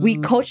 We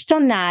coached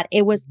on that.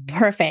 It was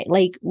perfect.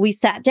 Like we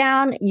sat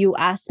down, you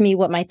asked me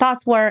what my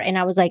thoughts were, and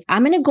I was like,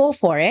 I'm going to go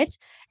for it.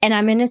 And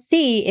I'm going to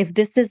see if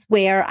this is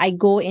where I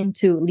go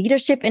into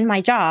leadership in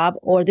my job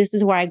or this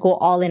is where I go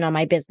all in on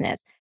my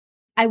business.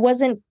 I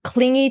wasn't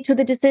clingy to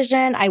the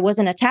decision. I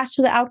wasn't attached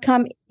to the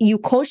outcome. You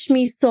coached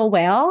me so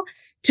well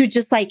to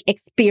just like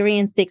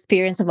experience the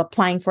experience of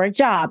applying for a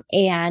job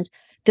and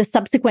the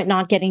subsequent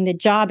not getting the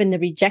job and the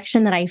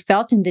rejection that I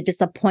felt and the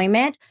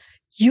disappointment.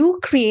 You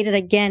created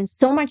again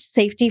so much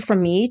safety for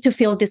me to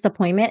feel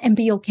disappointment and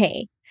be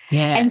okay.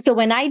 Yeah. And so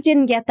when I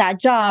didn't get that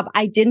job,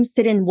 I didn't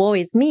sit in woe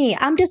is me.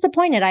 I'm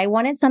disappointed. I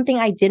wanted something.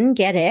 I didn't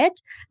get it.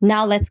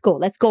 Now let's go.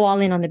 Let's go all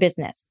in on the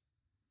business.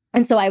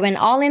 And so I went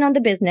all in on the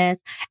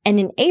business. And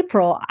in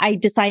April, I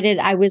decided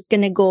I was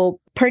going to go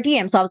per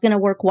diem. So I was going to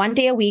work 1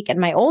 day a week at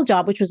my old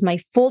job, which was my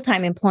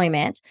full-time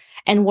employment,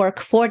 and work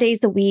 4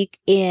 days a week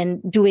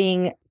in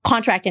doing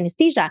contract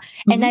anesthesia.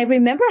 And I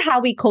remember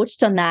how we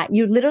coached on that.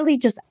 You literally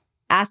just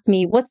asked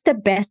me, what's the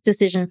best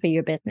decision for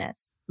your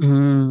business?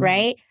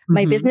 Right?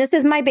 My business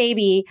is my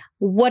baby.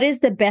 What is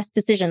the best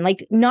decision?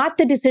 Like not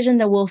the decision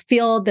that will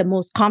feel the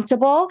most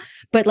comfortable,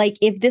 but like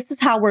if this is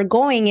how we're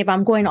going, if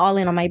I'm going all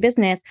in on my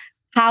business,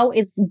 how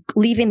is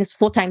leaving this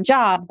full-time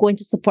job going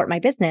to support my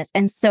business?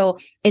 And so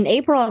in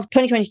April of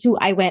 2022,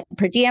 I went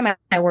per diem.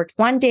 I worked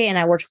 1 day and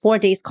I worked 4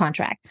 days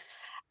contract.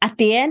 At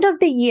the end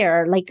of the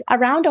year, like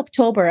around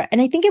October,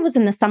 and I think it was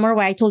in the summer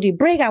where I told you,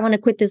 Brig, I want to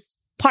quit this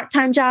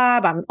part-time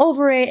job. I'm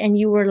over it. And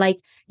you were like,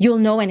 you'll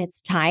know when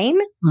it's time.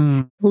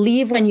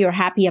 Leave when you're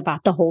happy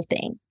about the whole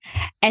thing.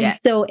 And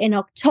so in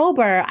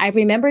October, I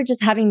remember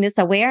just having this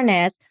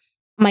awareness.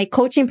 My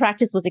coaching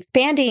practice was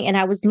expanding and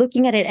I was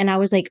looking at it and I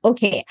was like,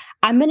 okay,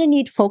 I'm going to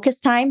need focus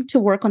time to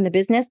work on the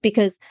business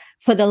because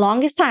for the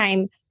longest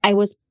time, I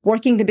was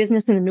working the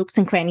business in the nooks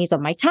and crannies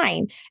of my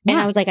time. And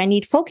I was like, I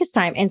need focus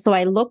time. And so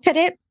I looked at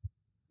it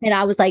and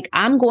I was like,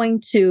 I'm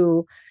going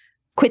to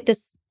quit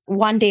this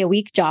 1 day a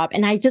week job.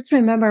 And I just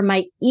remember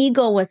my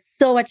ego was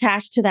so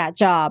attached to that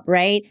job,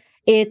 right?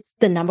 It's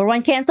the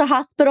 #1 cancer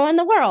hospital in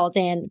the world.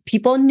 And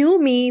people knew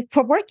me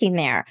for working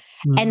there.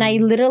 And I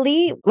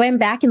literally went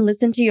back and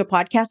listened to your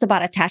podcast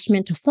about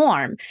attachment to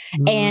form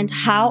and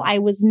how I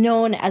was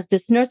known as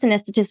this nurse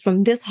anesthetist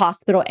from this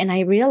hospital. And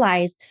I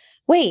realized,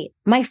 wait,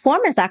 my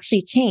form has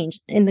actually changed.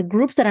 In the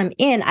groups that I'm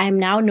in, I am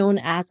now known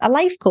as a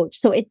life coach.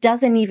 So it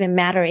doesn't even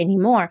matter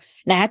anymore.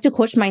 And I had to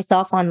coach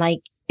myself on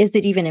like, is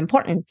it even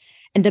important?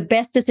 And the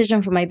best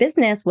decision for my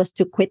business was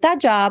to quit that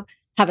job,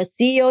 have a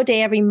CEO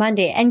day every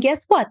Monday. And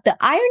guess what? The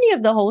irony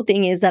of the whole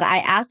thing is that I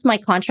asked my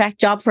contract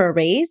job for a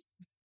raise.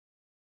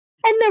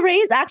 And the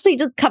raise actually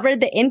just covered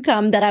the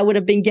income that I would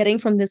have been getting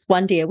from this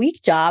 1 day a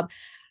week job.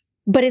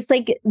 But it's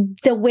like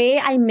the way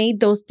I made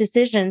those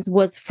decisions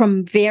was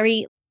from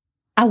very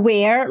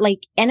aware,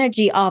 like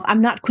energy of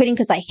I'm not quitting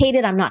because I hate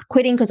it. I'm not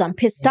quitting because I'm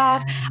pissed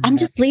off. I'm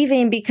just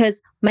leaving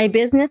because my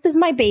business is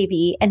my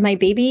baby and my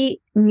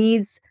baby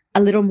needs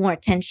a little more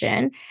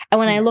attention. And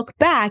when I look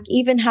back,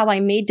 even how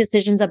I made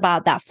decisions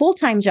about that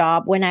full-time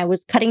job when I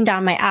was cutting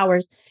down my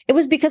hours, it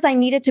was because I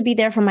needed to be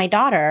there for my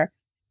daughter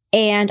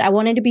and I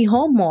wanted to be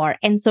home more.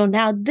 And so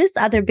now this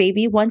other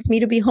baby wants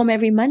me to be home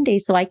every Monday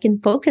so I can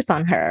focus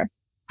on her.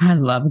 I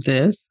love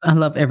this. I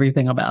love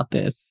everything about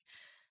this.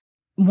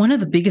 One of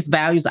the biggest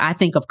values I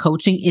think of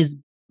coaching is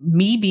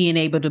me being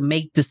able to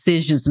make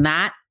decisions,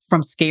 not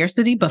from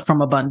scarcity, but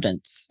from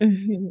abundance,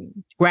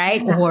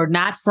 right? Yeah. Or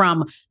not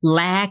from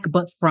lack,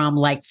 but from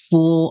like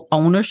full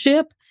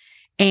ownership.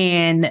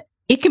 And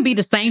it can be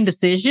the same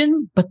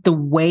decision, but the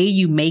way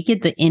you make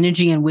it, the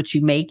energy in which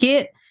you make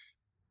it,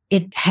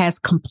 it has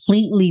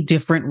completely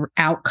different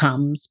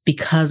outcomes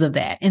because of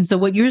that. And so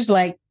what you're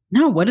like,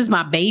 no, what does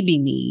my baby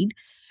need?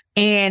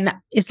 And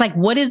it's like,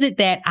 what is it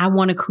that I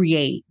want to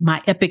create?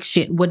 My epic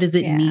shit. What does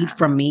it need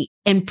from me?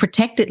 And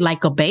protect it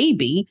like a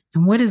baby.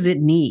 And what does it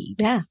need?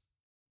 Yeah.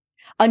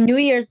 On New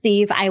Year's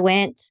Eve, I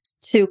went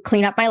to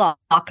clean up my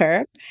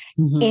locker.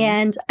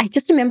 And I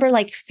just remember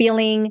like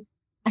feeling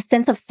a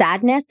sense of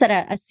sadness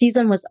that a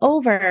season was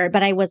over,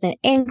 but I wasn't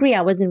angry.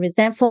 I wasn't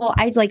resentful.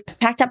 I like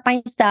packed up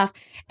my stuff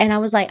and I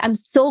was like, I'm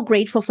so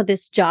grateful for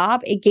this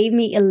job. It gave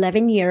me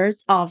 11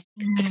 years of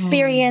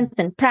experience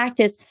and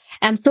practice.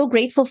 And I'm so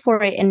grateful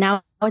for it. And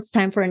now it's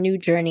time for a new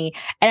journey.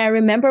 And I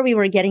remember we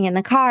were getting in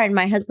the car and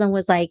my husband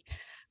was like,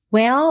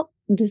 well,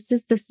 this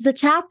is a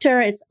chapter.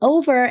 It's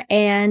over.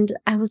 And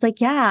I was like,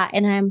 yeah.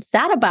 And I'm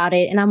sad about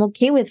it. And I'm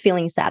okay with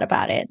feeling sad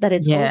about it, that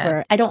it's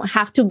over. I don't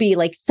have to be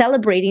like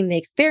celebrating the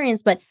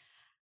experience, but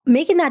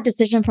making that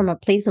decision from a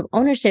place of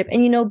ownership.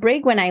 And, you know,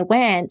 Brig, when I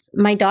went,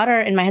 my daughter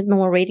and my husband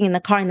were waiting in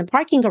the car in the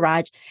parking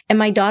garage. And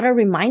my daughter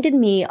reminded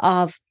me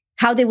of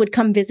how they would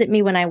come visit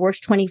me when I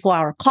worked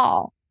 24-hour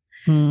call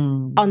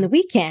on the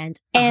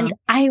weekend. And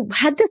I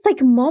had this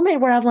like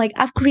moment where I'm like,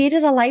 I've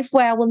created a life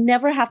where I will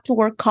never have to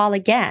work call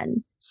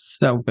again.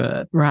 So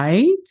good,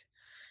 right?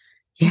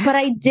 Yeah. But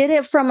I did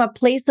it from a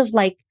place of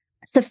like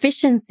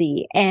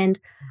sufficiency and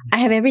I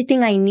have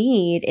everything I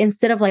need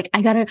instead of like,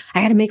 I gotta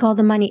make all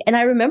the money. And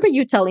I remember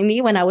you telling me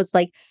when I was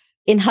like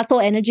in hustle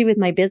energy with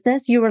my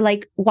business, you were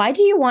like, why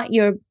do you want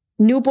your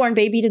newborn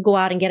baby to go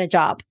out and get a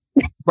job?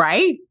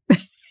 Right?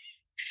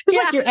 It's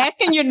like you're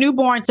asking your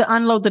newborn to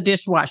unload the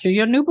dishwasher.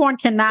 Your newborn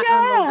cannot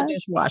unload the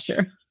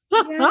dishwasher.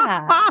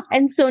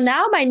 And so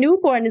now my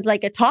newborn is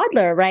like a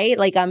toddler, right?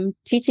 Like I'm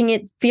teaching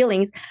it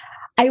feelings.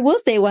 I will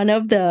say one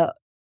of the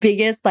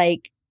biggest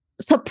like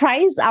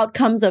surprise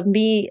outcomes of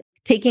me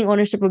taking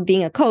ownership of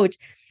being a coach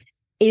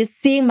is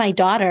seeing my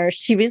daughter.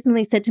 She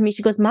recently said to me,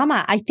 she goes,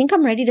 Mama, I think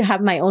I'm ready to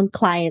have my own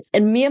clients.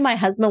 And me and my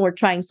husband were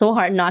trying so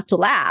hard not to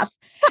laugh.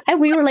 And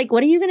we were like,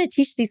 what are you going to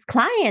teach these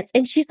clients?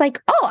 And she's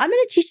like, oh, I'm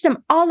going to teach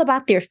them all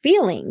about their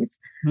feelings.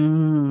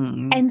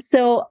 And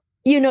so,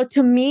 you know,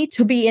 to me,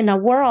 to be in a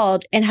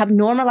world and have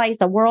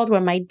normalized a world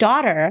where my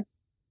daughter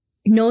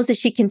knows that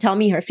she can tell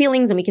me her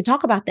feelings and we can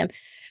talk about them.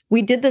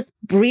 We did this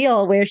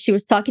reel where she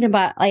was talking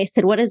about, I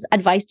said, what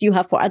advice do you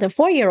have for other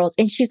 4-year-olds?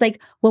 And she's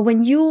like, well,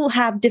 when you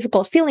have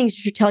difficult feelings,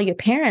 you should tell your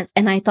parents.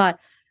 And I thought,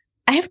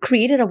 I have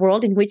created a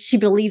world in which she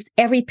believes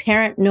every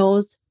parent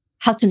knows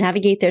how to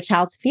navigate their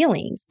child's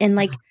feelings. And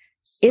like,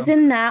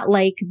 isn't that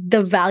like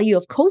the value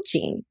of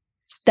coaching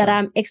that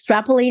I'm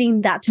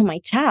extrapolating that to my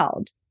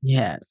child?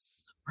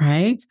 Yes.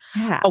 Right?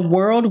 Yeah. A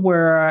world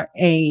where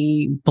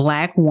a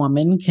Black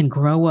woman can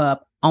grow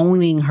up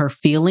owning her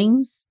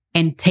feelings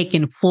and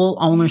taking full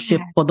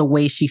ownership for the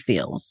way she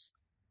feels.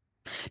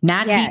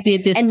 Not he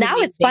did this and to now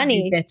me, it's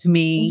funny. did that to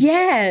me.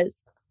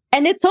 Yes.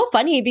 And it's so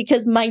funny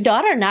because my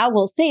daughter now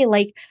will say,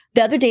 like,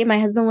 the other day, my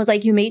husband was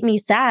like, you made me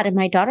sad. And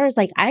my daughter is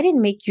like, I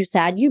didn't make you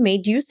sad. You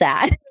made you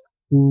sad.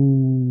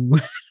 Ooh.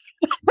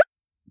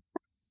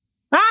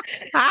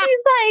 She's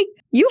like,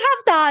 you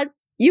have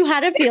thoughts. You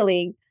had a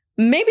feeling.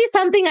 Maybe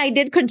something I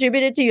did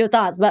contributed to your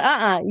thoughts,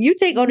 but you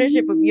take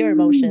ownership of your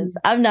emotions.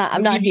 I'm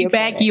not give here you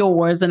back for it.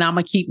 yours and I'm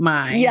going to keep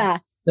mine. Yeah.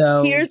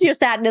 So here's your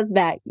sadness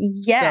back.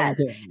 Yes.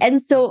 So good.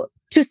 And so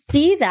to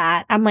see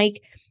that, I'm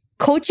like,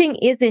 coaching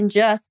isn't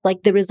just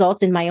like the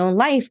results in my own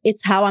life.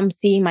 It's how I'm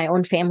seeing my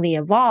own family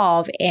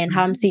evolve and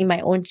how I'm seeing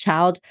my own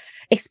child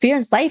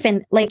experience life.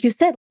 And like you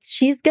said,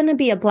 she's going to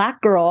be a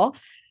Black girl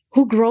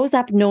who grows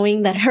up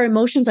knowing that her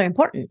emotions are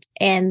important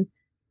and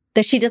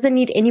that she doesn't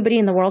need anybody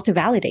in the world to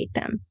validate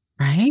them.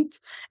 Right.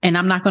 And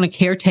I'm not going to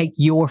caretake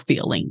your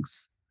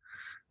feelings.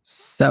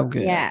 So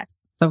good.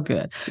 Yes. So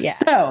good. Yes.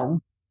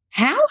 So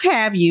how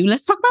have you,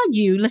 let's talk about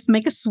you. Let's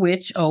make a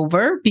switch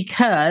over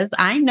because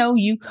I know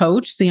you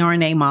coach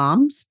CRNA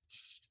moms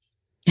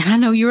and I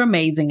know you're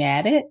amazing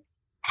at it.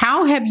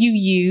 How have you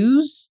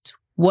used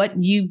what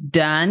you've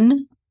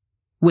done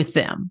with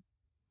them?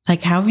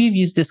 Like, how have you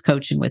used this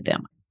coaching with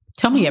them?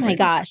 Tell me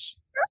everything. Oh my gosh.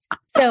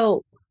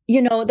 So,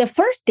 the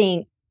first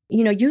thing,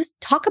 you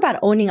talk about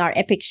owning our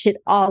epic shit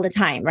all the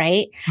time,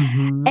 right?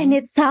 Mm-hmm. And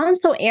it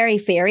sounds so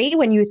airy-fairy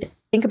when you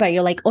think about it.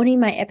 You're like, owning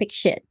my epic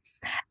shit.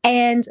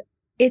 And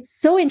it's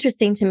so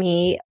interesting to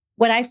me.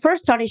 When I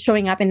first started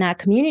showing up in that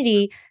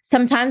community,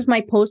 sometimes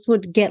my posts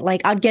would get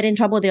like, I'd get in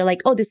trouble. They're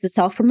like, oh, this is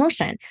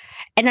self-promotion.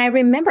 And I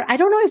remember, I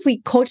don't know if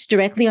we coached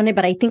directly on it,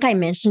 but I think I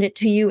mentioned it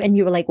to you and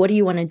you were like, what do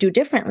you want to do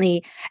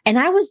differently? And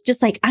I was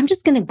just like, I'm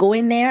just going to go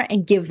in there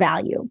and give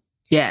value.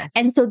 Yes.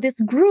 And so this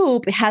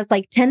group has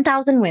like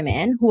 10,000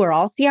 women who are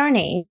all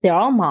CRNAs. They're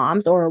all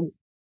moms or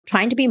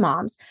trying to be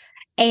moms.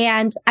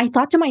 And I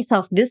thought to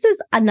myself, this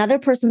is another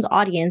person's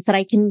audience that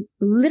I can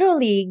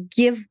literally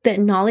give the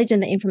knowledge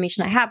and the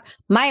information I have,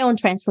 my own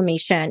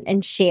transformation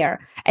and share.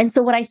 And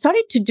so what I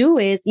started to do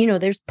is,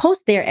 there's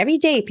posts there every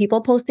day,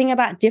 people posting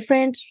about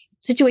different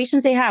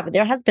situations they have with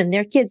their husband,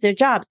 their kids, their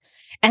jobs.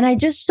 And I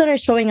just started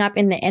showing up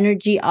in the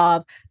energy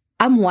of,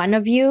 I'm one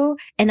of you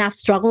and I've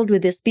struggled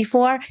with this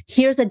before.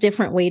 Here's a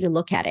different way to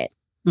look at it.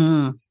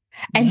 Mm.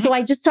 And so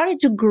I just started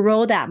to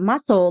grow that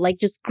muscle, like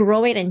just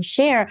grow it and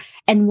share.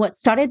 And what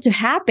started to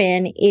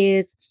happen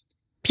is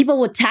people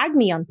would tag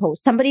me on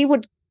posts. Somebody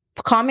would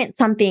comment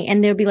something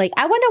and they'll be like,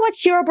 I wonder what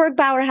Shira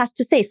Bergbauer has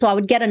to say. So I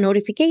would get a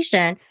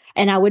notification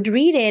and I would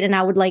read it and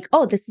I would like,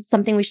 oh, this is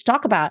something we should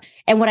talk about.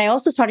 And what I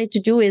also started to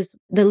do is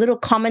the little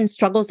common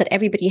struggles that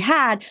everybody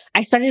had,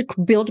 I started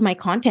to build my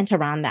content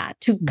around that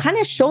to kind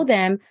of show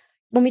them.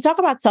 When we talk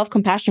about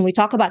self-compassion, we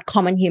talk about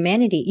common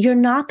humanity. You're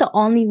not the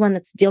only one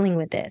that's dealing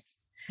with this.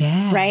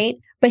 Yeah. Right.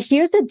 But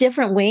here's a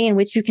different way in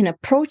which you can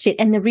approach it.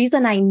 And the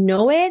reason I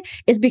know it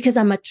is because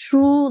I'm a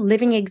true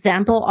living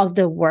example of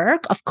the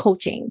work of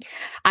coaching.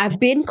 I've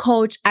been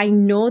coached. I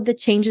know the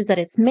changes that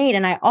it's made.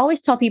 And I always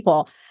tell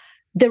people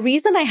the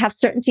reason I have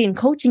certainty in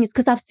coaching is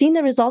because I've seen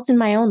the results in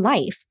my own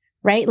life,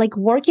 right? Like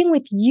working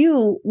with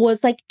you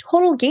was like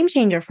total game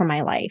changer for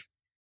my life.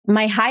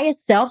 My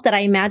highest self that I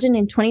imagined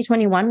in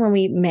 2021 when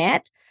we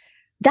met,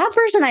 that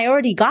version I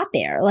already got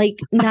there. Like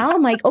now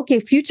I'm like, okay,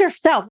 future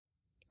self.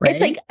 Right?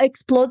 It's like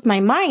explodes my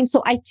mind.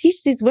 So I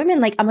teach these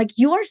women, I'm like,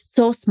 you are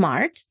so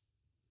smart.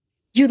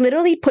 You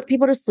literally put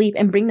people to sleep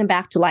and bring them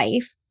back to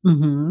life.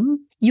 Mm-hmm.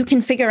 You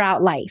can figure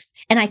out life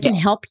and I can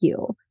help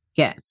you.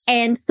 Yes.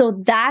 And so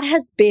that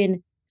has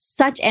been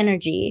such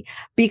energy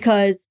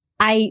because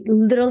I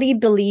literally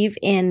believe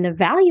in the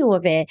value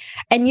of it.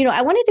 And,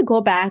 I wanted to go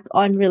back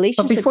on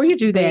relationships. But before you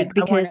do that,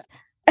 because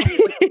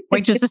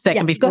wait just a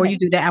second. Before you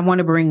do that, I want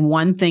to bring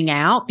one thing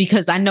out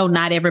because I know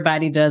not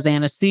everybody does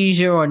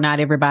anesthesia or not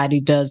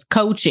everybody does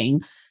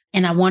coaching.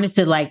 And I wanted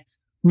to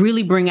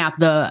really bring out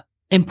the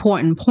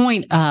important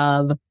point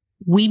of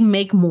we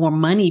make more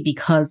money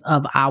because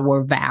of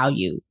our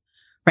value,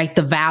 right?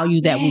 The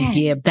value that we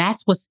give,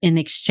 that's what's in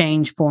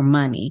exchange for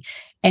money.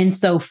 And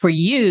so for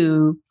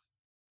you,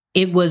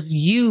 it was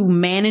you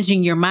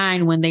managing your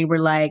mind when they were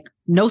like,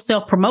 no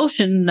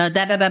self-promotion,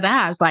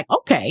 I was like,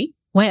 okay.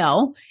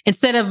 Well,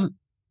 instead of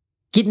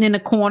getting in a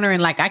corner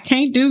and I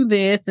can't do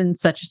this and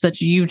such,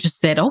 you just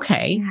said,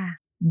 okay,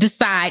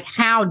 decide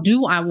how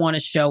do I want to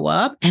show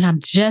up? And I'm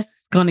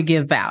just going to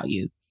give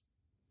value.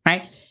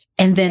 Right.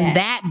 And then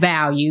that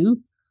value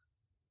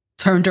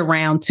turned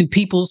around to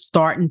people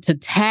starting to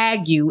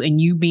tag you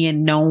and you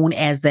being known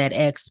as that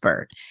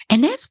expert.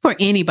 And that's for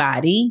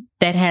anybody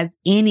that has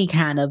any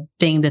kind of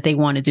thing that they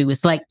want to do.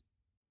 It's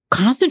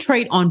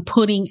concentrate on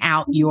putting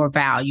out your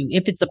value.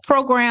 If it's a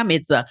program,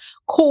 it's a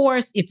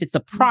course, if it's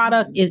a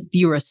product, if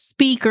you're a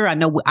speaker, I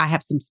know I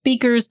have some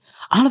speakers,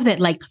 all of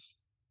that,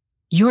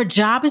 your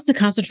job is to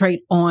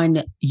concentrate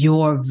on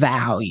your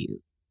value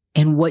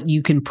and what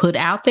you can put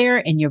out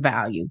there and your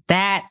value.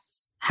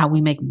 That's how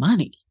we make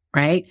money,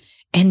 right?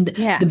 And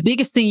the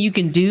biggest thing you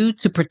can do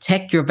to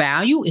protect your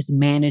value is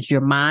manage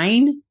your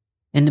mind.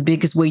 And the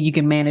biggest way you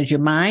can manage your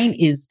mind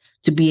is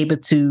to be able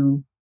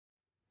to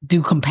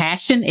do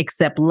compassion,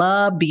 accept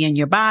love, be in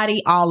your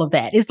body, all of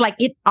that. It's like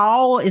it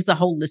all is a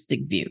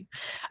holistic view.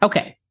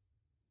 Okay.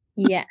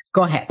 Yes.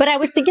 Go ahead. But I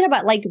was thinking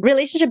about like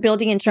relationship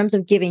building in terms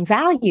of giving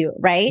value,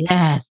 right?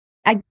 Yes.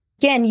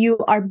 Again, you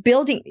are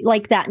building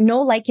like that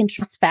know, like, and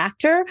trust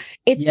factor.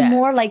 It's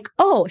more like,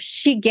 oh,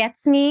 she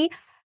gets me.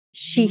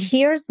 She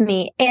hears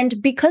me.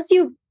 And because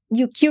you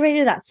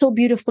curated that so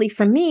beautifully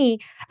for me,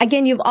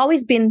 again, you've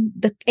always been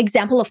the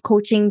example of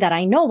coaching that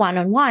I know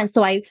one-on-one.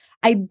 So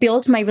I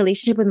built my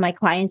relationship with my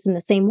clients in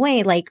the same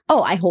way. Like,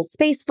 oh, I hold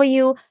space for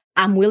you.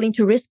 I'm willing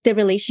to risk the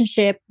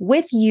relationship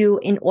with you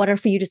in order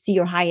for you to see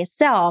your highest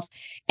self.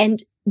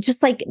 And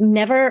just like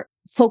never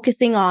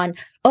focusing on,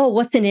 oh,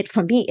 what's in it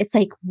for me? It's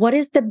like, what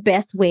is the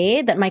best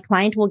way that my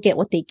client will get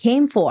what they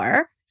came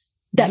for?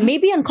 That may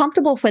be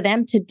uncomfortable for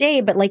them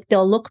today, but like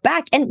they'll look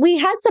back. And we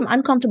had some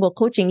uncomfortable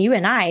coaching, you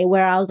and I,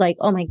 where I was like,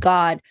 oh my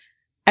God,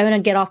 I want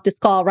to get off this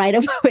call right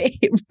away,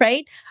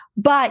 right?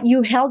 But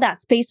you held that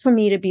space for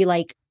me to be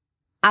like,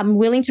 I'm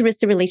willing to risk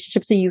the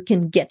relationship so you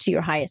can get to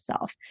your highest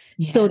self.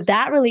 Yes. So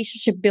that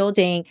relationship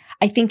building,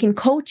 I think in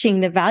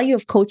coaching, the value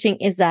of coaching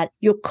is that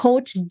your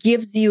coach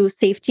gives you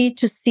safety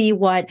to see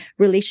what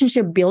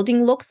relationship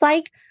building looks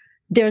like.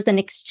 There's an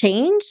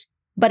exchange,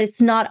 but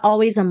it's not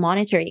always a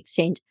monetary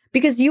exchange.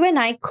 Because you and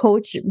I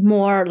coach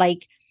more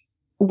like,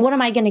 what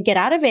am I going to get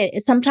out of it?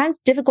 It's sometimes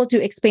difficult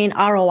to explain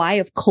ROI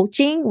of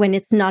coaching when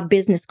it's not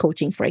business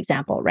coaching, for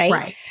example, right?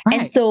 Right.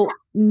 And so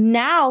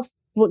now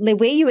the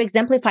way you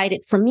exemplified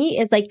it for me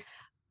is like,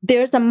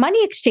 there's a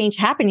money exchange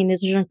happening.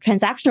 There's a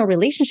transactional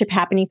relationship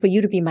happening for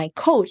you to be my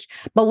coach.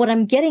 But what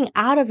I'm getting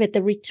out of it,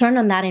 the return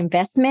on that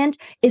investment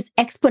is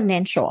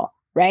exponential.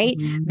 Right?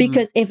 Mm-hmm.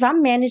 Because if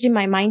I'm managing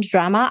my mind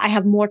drama, I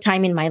have more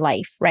time in my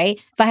life, right?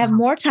 If I have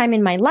more time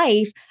in my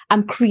life,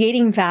 I'm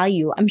creating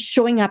value. I'm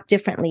showing up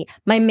differently.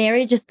 My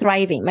marriage is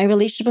thriving. My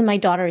relationship with my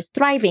daughter is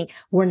thriving.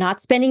 We're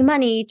not spending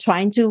money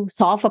trying to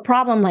solve a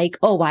problem like,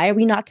 oh, why are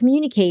we not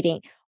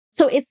communicating?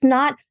 So it's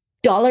not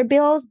dollar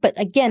bills, but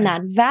again,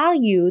 that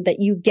value that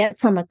you get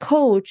from a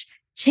coach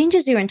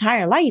changes your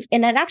entire life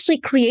and it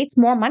actually creates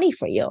more money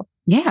for you.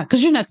 Yeah,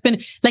 because you're not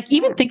spending, like,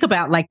 even think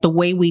about like the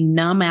way we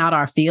numb out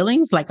our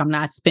feelings. Like, I'm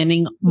not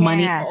spending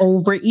money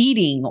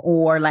overeating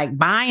or like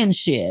buying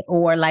shit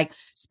or like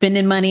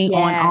spending money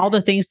on all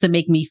the things to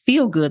make me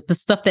feel good. The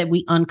stuff that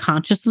we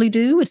unconsciously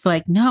do. It's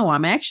like, no,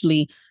 I'm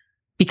actually,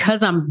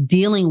 because I'm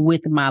dealing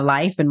with my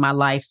life and my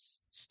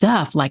life's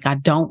stuff, like I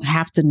don't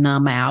have to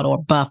numb out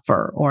or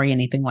buffer or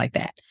anything like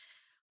that.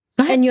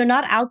 And you're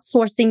not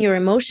outsourcing your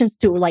emotions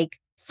to like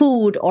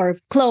food or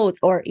clothes,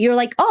 or you're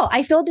like, oh,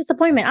 I feel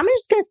disappointment. I'm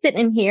just going to sit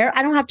in here.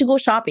 I don't have to go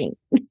shopping.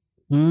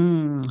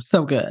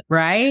 So good,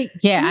 right?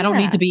 Yeah, I don't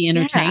need to be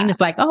entertained. It's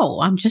like, oh,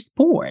 I'm just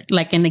bored.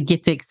 Like, and to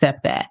get to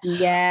accept that.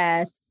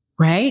 Yes.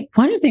 Right?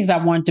 One of the things I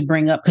wanted to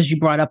bring up, because you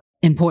brought up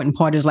important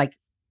part, is like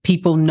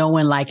people know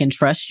and like and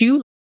trust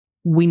you.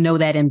 We know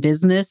that in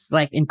business,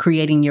 like in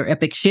creating your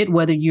epic shit,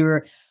 whether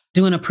you're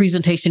doing a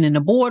presentation in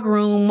a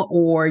boardroom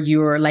or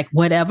you're like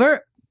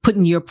whatever,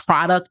 putting your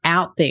product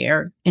out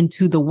there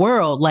into the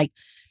world. Like,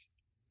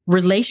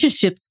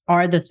 relationships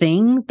are the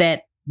thing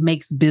that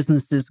makes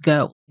businesses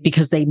go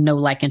because they know,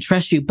 like, and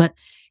trust you. But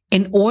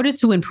in order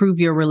to improve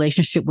your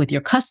relationship with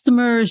your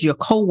customers, your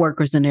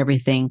coworkers and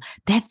everything,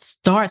 that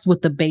starts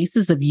with the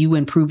basis of you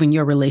improving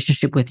your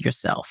relationship with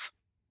yourself.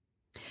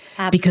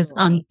 Absolutely. Because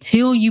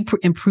until you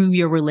improve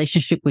your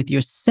relationship with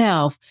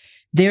yourself,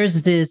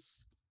 there's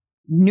this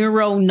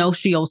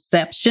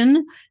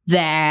nociception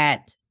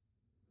that,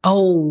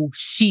 oh,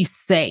 she's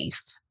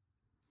safe,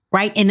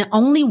 right? And the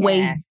only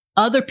way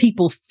other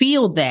people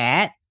feel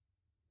that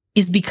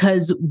is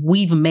because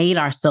we've made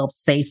ourselves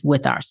safe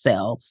with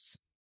ourselves.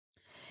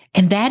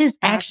 And that is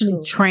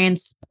actually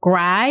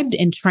transcribed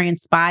and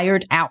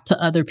transpired out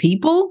to other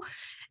people.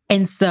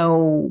 And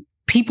so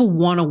people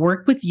want to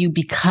work with you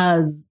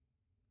because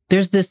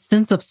there's this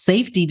sense of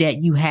safety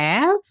that you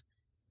have,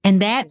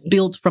 and that's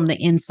built from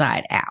the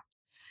inside out.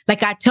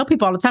 Like I tell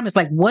people all the time, it's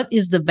like, what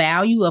is the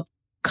value of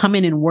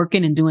coming and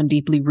working and doing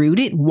Deeply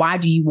Rooted? Why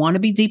do you want to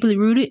be deeply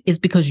rooted? Is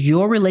because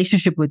your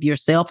relationship with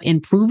yourself,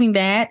 improving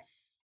that.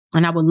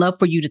 And I would love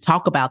for you to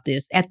talk about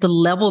this at the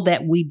level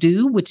that we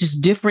do, which is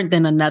different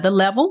than another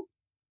level.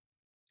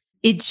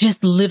 It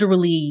just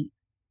literally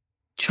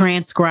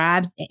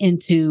transcribes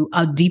into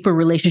a deeper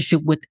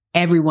relationship with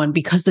everyone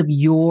because of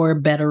your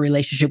better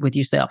relationship with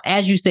yourself.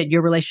 As you said,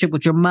 your relationship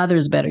with your mother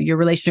is better. Your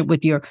relationship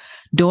with your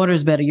daughter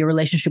is better. Your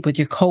relationship with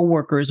your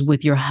coworkers,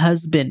 with your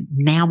husband,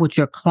 now with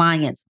your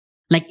clients.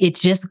 Like, it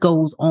just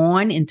goes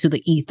on into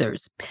the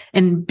ethers.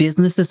 And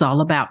business is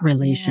all about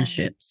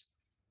relationships.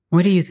 Yeah.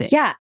 What do you think?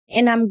 Yeah.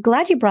 And I'm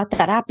glad you brought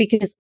that up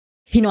because,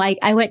 you know,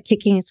 I went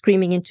kicking and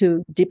screaming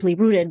into Deeply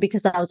Rooted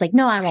because I was like,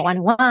 no, I'm a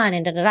one-on-one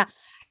and da-da-da.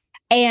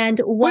 And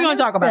we're going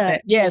to talk about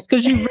that. Yes,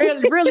 because you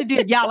really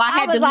did. Y'all, I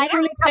had to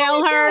literally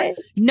tell her,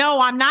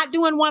 no, I'm not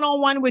doing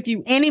one-on-one with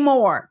you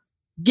anymore.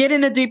 Get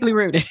into Deeply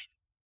Rooted.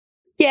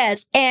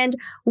 Yes. And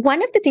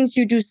one of the things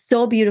you do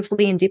so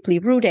beautifully in Deeply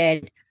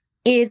Rooted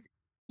is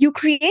you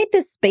create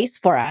this space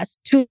for us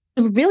to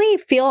really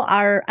feel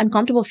our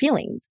uncomfortable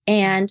feelings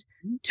and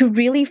to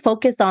really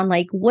focus on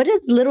like, what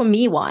does little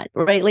me want,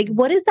 right? Like,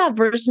 what is that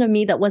version of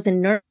me that wasn't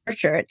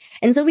nurtured?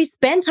 And so we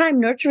spend time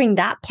nurturing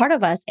that part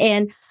of us.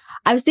 And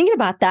I was thinking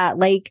about that,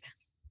 like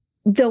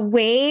the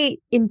way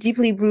in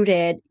Deeply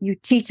Rooted, you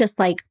teach us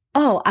like,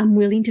 oh, I'm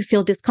willing to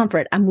feel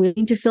discomfort. I'm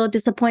willing to feel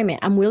disappointment.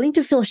 I'm willing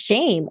to feel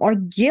shame or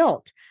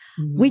guilt.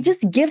 We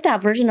just give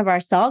that version of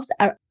ourselves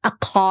a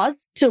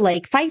cause to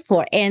like fight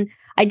for. And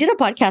I did a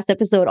podcast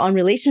episode on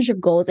relationship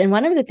goals. And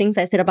one of the things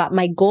I said about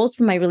my goals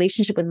for my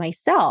relationship with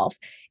myself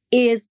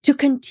is to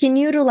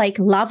continue to like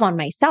love on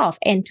myself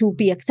and to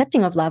be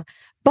accepting of love.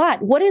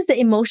 But what is the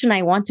emotion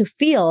I want to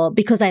feel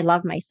because I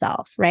love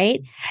myself, right?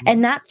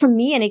 And that for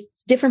me, and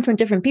it's different from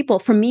different people,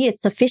 for me,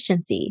 it's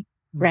sufficiency,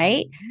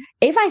 right?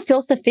 If I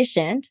feel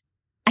sufficient,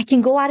 I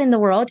can go out in the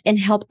world and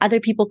help other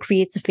people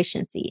create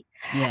sufficiency.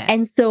 Yes.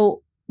 And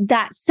so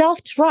that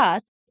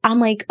self-trust, I'm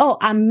like, oh,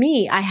 I'm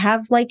me. I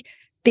have like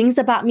things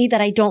about me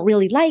that I don't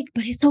really like,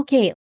 but it's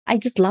okay. I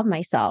just love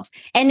myself.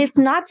 And it's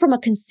not from a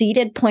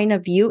conceited point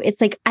of view. It's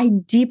like, I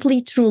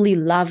deeply, truly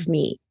love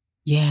me.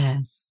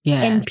 Yes.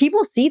 Yes. And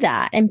people see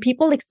that and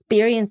people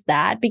experience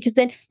that because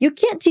then you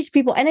can't teach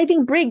people. And I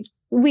think, Brig,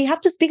 we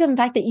have to speak of the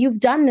fact that you've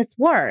done this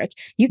work.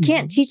 You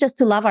can't teach us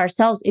to love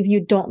ourselves if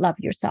you don't love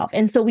yourself.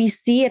 And so we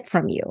see it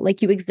from you.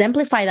 Like you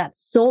exemplify that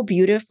so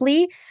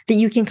beautifully that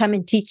you can come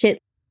and teach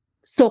it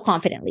so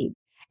confidently.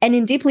 And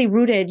in Deeply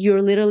Rooted,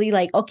 you're literally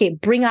like, okay,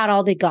 bring out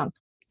all the gunk.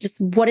 Just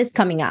what is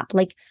coming up?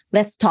 Like,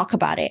 let's talk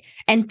about it.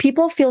 And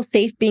people feel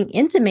safe being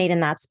intimate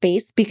in that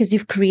space because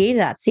you've created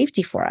that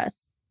safety for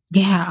us.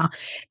 Yeah.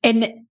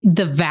 And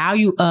the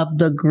value of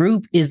the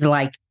group is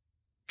like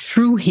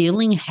true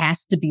healing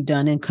has to be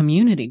done in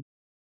community.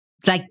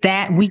 Like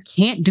that, we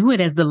can't do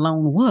it as the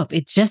lone wolf.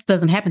 It just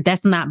doesn't happen.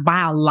 That's not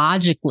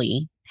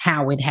biologically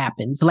how it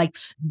happens. Like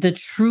the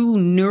true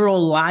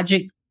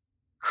neurologic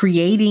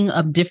creating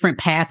of different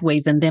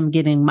pathways and them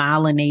getting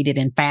myelinated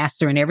and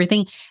faster and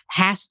everything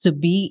has to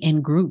be in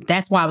group.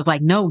 That's why I was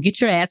like, no, get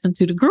your ass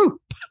into the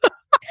group.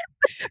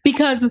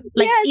 Because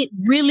like it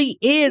really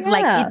is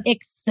like it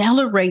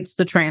accelerates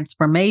the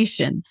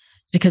transformation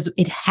because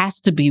it has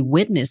to be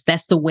witnessed.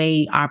 That's the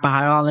way our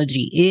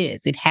biology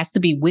is. It has to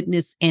be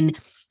witnessed and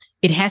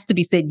it has to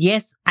be said,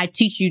 yes, I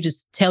teach you to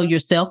tell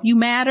yourself you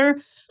matter,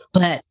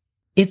 but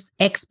it's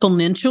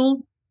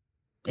exponential.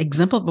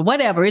 Example, but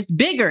whatever, it's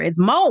bigger, it's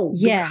more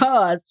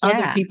because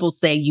other people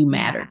say you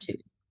matter too.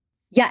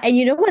 Yeah. And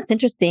you know what's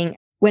interesting?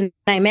 When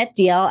I met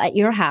DL at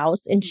your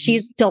house, and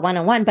she's still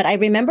one-on-one, but I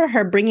remember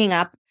her bringing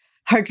up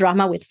her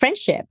drama with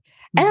friendship.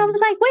 And I was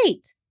like,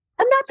 wait,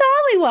 I'm not the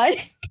only one.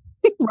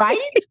 Right?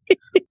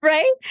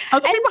 Right?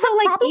 Other and so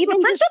like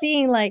even just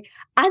seeing like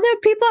other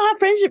people have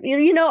friendship,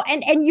 you know,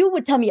 and you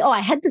would tell me, oh, I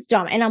had this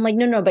drama. And I'm like,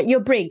 no, but you're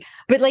Brig.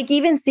 But like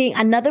even seeing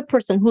another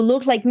person who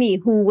looked like me,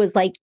 who was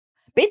like,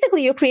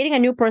 basically, you're creating a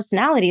new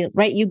personality,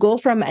 right? You go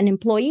from an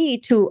employee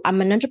to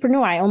I'm an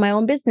entrepreneur. I own my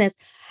own business.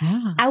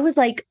 Yeah. I was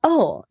like,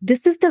 oh,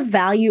 this is the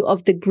value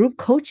of the group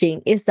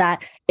coaching is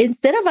that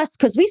instead of us,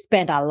 because we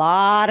spend a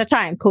lot of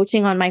time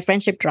coaching on my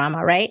friendship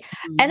drama, right?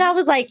 And I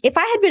was like, if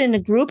I had been in a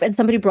group and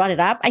somebody brought it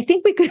up, I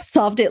think we could have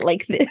solved it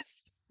like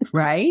this.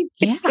 Right?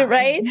 Yeah.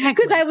 Right?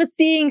 Because I was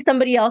seeing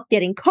somebody else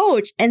getting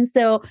coached. And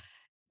so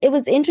it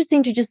was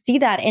interesting to just see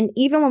that. And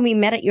even when we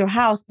met at your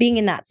house, being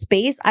in that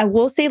space, I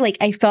will say, like,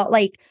 I felt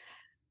like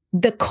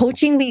the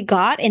coaching we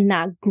got in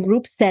that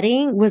group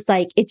setting was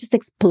like, it just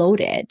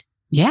exploded.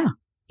 Yeah,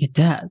 it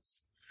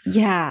does.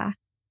 Yeah.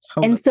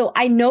 Totally. And so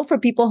I know for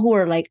people who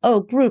are like, oh,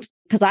 groups,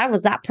 because I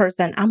was that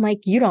person, I'm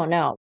like, you don't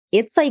know.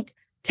 It's like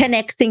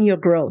 10xing your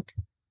growth.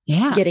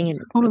 Yeah, getting in.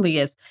 It totally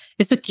is.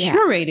 It's a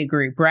curated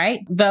group, right?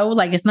 Though,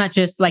 like, it's not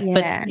just like,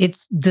 but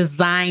it's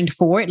designed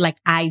for it. Like,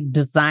 I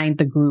designed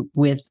the group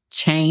with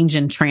change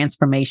and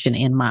transformation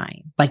in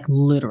mind, like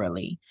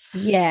literally.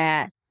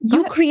 Yeah.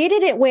 You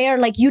created it where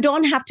like you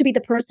don't have to be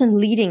the person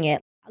leading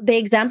it. The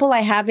example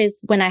I have is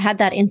when I had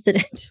that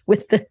incident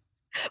with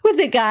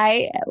the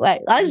guy.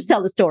 I'll just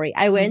tell the story.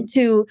 I went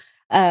to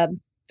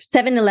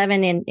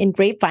 7-Eleven in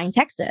Grapevine,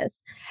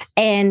 Texas,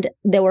 and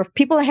there were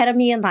people ahead of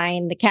me in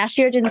line. The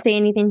cashier didn't say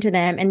anything to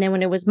them. And then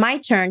when it was my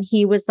turn,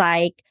 he was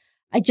like,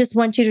 I just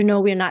want you to know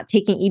we're not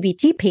taking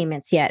EBT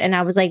payments yet. And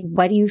I was like,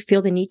 why do you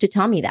feel the need to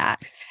tell me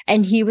that?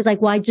 And he was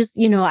like, well, I just,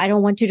 I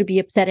don't want you to be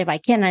upset if I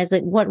can. And I was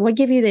like, what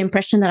gave you the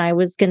impression that I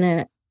was going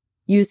to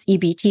use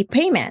EBT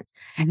payments?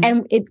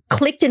 And it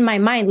clicked in my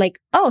mind, like,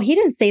 oh, he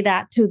didn't say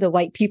that to the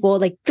white people.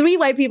 Like 3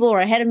 white people were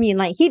ahead of me. And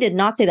like, he did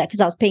not say that because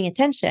I was paying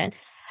attention.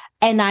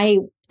 And I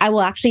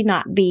will actually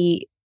not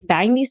be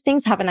buying these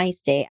things. Have a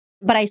nice day.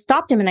 But I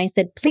stopped him and I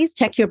said, please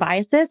check your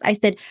biases. I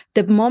said,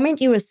 the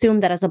moment you assume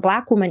that as a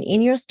Black woman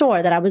in your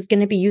store that I was going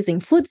to be using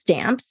food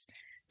stamps,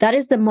 that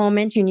is the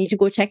moment you need to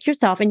go check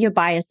yourself and your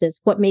biases.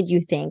 What made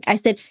you think? I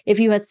said, if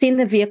you had seen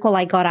the vehicle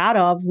I got out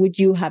of, would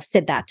you have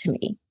said that to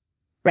me?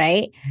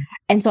 Right?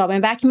 And so I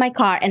went back in my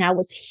car and I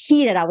was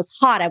heated. I was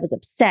hot. I was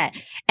upset.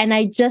 And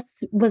I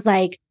just was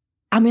like,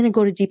 I'm going to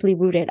go to Deeply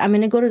Rooted. I'm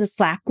going to go to the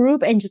Slack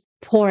group and just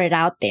pour it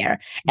out there.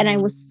 And I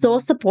was so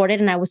supported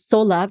and I was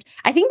so loved.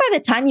 I think by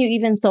the time you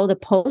even saw the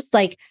post,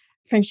 like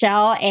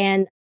Franchelle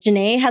and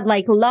Janae had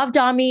like loved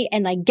on me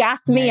and like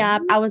gassed me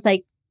up. I was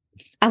like,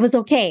 I was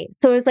okay.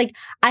 So it's like,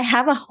 I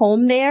have a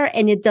home there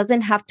and it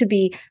doesn't have to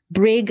be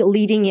Brig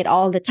leading it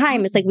all the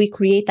time. It's like we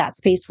create that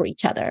space for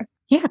each other.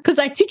 Yeah, because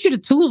I teach you the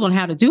tools on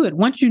how to do it.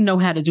 Once you know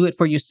how to do it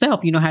for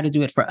yourself, you know how to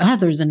do it for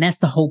others. And that's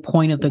the whole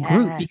point of the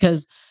group,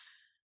 because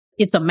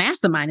it's a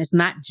mastermind. It's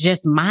not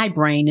just my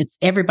brain. It's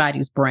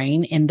everybody's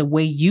brain. And the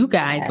way you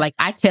guys, like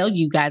I tell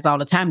you guys all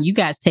the time, you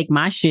guys take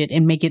my shit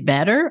and make it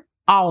better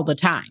all the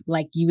time.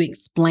 Like you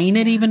explain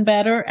it even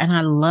better. And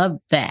I love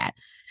that.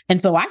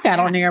 And so I got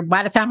on there.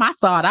 By the time I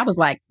saw it, I was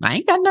like, I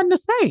ain't got nothing to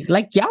say.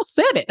 Like y'all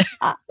said it.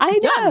 I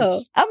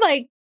know. I'm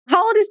like,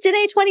 how old is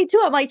Janae?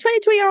 22. I'm like,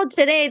 22-year-old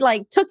Janae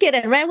like took it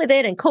and ran with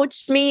it and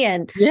coached me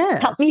and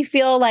helped me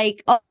feel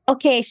like, oh,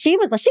 okay. She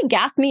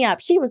gassed me up.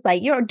 She was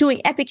like, you're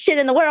doing epic shit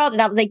in the world.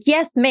 And I was like,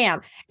 yes,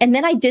 ma'am. And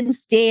then I didn't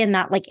stay in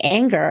that like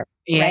anger.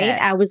 Right.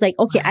 I was like,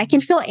 okay, I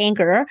can feel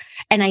anger.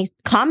 And I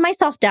calmed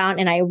myself down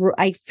and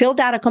I filled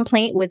out a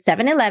complaint with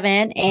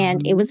 7-Eleven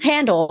and it was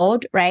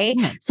handled. Right.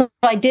 So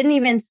I didn't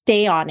even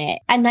stay on it.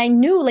 And I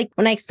knew like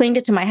when I explained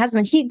it to my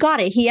husband, he got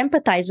it. He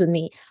empathized with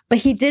me, but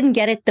he didn't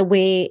get it the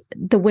way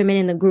the women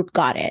in the group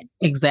got it.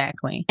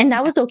 Exactly. And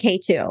that was okay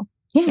too.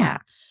 Yeah.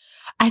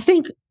 I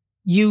think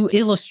you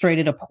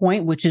illustrated a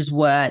point, which is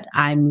what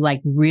I'm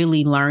like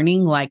really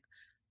learning. Like,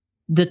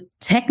 the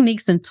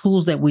techniques and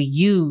tools that we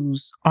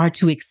use are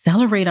to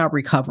accelerate our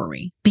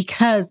recovery,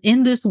 because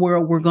in this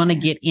world, we're going to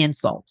get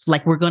insults.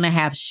 Like we're going to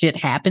have shit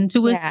happen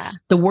to us.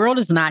 The world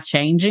is not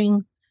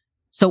changing.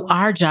 So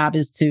our job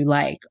is to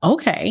like,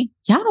 okay,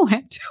 y'all don't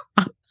have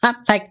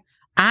to.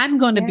 I'm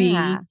going to be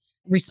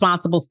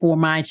responsible for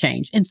my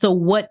change. And so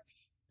what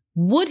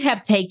would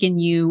have taken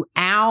you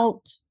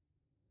out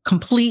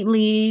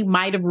completely,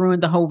 might have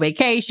ruined the whole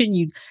vacation.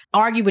 You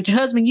argue with your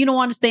husband. You don't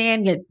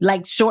understand. You're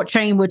like short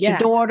train with your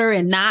daughter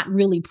and not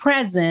really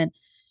present,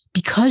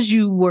 because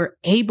you were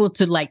able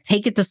to like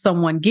take it to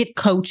someone, get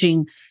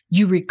coaching.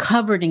 You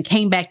recovered and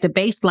came back to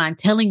baseline,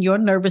 telling your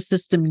nervous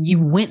system you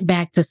went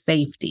back to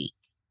safety.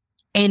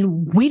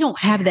 And we don't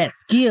have that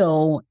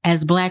skill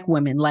as Black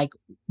women. Like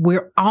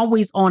we're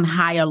always on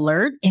high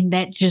alert, and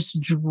that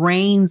just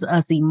drains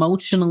us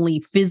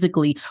emotionally,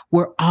 physically.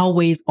 We're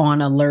always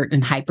on alert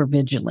and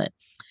hypervigilant.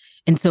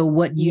 And so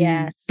what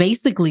you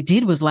basically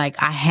did was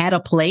like, I had a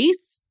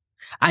place,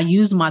 I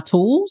used my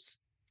tools,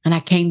 and I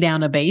came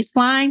down to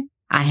baseline.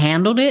 I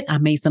handled it. I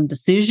made some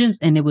decisions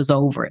and it was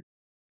over.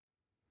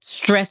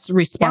 Stress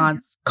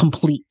response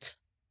complete.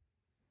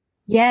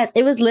 Yes,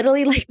 it was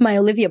literally like my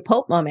Olivia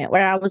Pope moment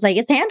where I was like,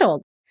 it's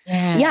handled.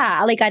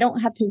 Yeah, like I don't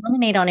have to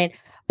ruminate on it.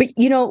 But,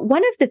 you know,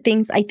 one of the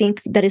things I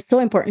think that is so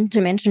important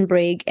to mention,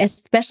 Brig,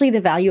 especially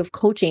the value of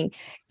coaching,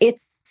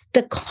 it's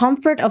the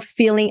comfort of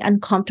feeling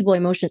uncomfortable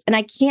emotions. And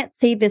I can't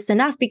say this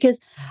enough because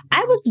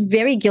I was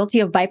very guilty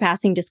of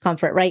bypassing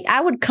discomfort, right?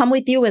 I would come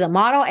with you with a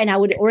model and I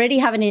would already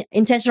have an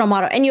intentional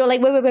model. And you're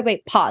like,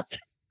 wait, pause.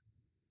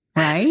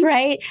 Right.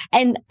 Right.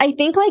 And I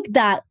think like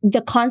that,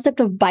 the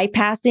concept of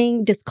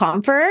bypassing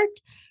discomfort,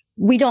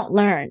 we don't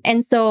learn.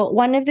 And so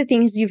one of the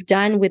things you've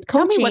done with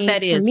coaching, tell me what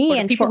that is, for me for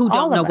and people for who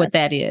don't know us, what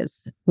that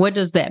is. What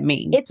does that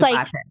mean? It's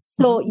like,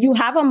 so you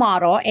have a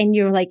model and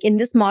you're like, in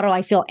this model,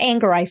 I feel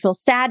anger, I feel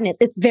sadness.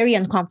 It's very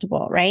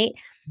uncomfortable, right?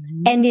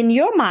 And in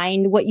your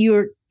mind, what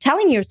you're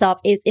telling yourself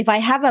is, if I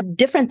have a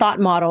different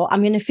thought model,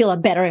 I'm going to feel a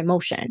better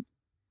emotion.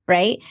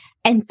 Right.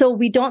 And so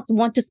we don't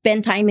want to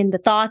spend time in the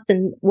thoughts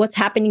and what's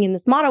happening in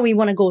this model. We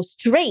want to go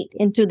straight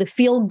into the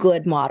feel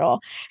good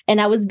model.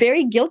 And I was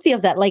very guilty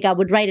of that. Like I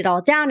would write it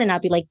all down and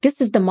I'd be like, this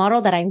is the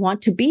model that I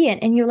want to be in.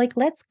 And you're like,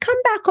 let's come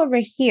back over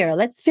here.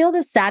 Let's feel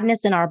the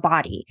sadness in our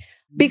body.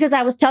 Because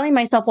I was telling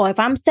myself, well, if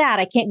I'm sad,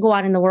 I can't go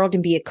out in the world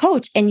and be a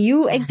coach. And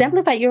you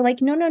exemplify, you're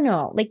like,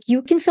 no. Like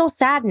you can feel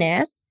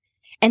sadness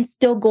and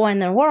still go in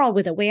the world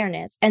with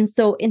awareness. And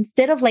so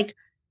instead of like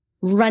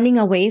running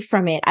away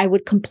from it, I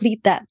would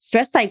complete that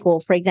stress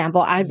cycle. For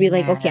example, I'd be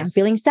like, okay, I'm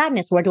feeling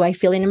sadness. Where do I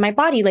feel it in my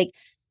body? Like,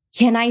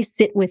 can I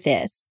sit with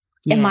this?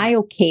 Am I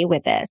okay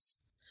with this?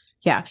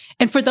 Yeah.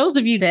 And for those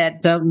of you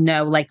that don't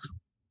know, like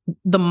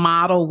the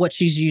model, what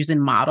she's using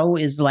model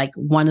is like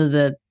one of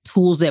the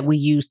tools that we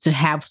use to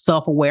have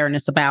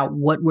self-awareness about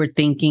what we're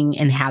thinking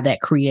and how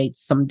that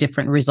creates some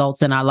different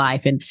results in our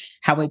life and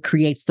how it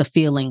creates the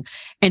feeling.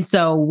 And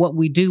so what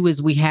we do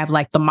is we have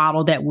like the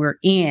model that we're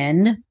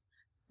in,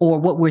 or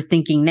what we're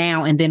thinking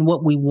now, and then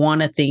what we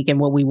want to think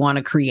and what we want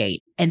to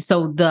create. And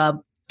so the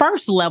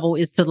first level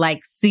is to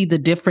like see the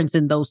difference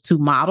in those two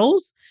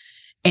models.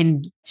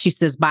 And she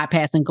says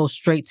bypass and go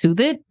straight to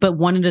it. But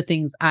one of the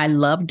things I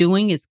love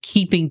doing is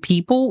keeping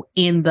people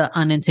in the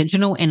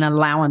unintentional and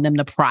allowing them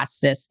to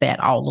process that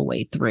all the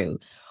way through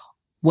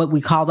what we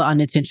call the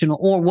unintentional,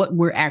 or what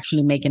we're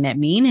actually making that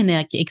mean, and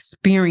like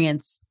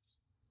experience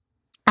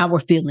our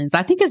feelings.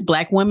 I think as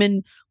Black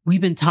women,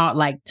 we've been taught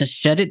like to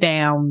shut it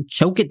down,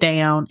 choke it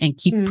down, and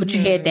put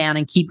your head down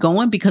and keep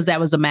going, because that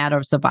was a matter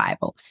of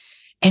survival.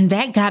 And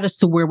that got us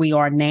to where we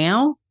are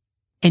now.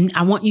 And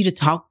I want you to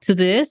talk to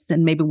this,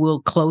 and maybe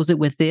we'll close it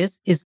with this,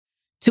 is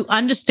to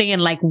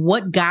understand like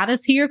what got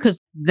us here, because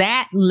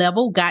that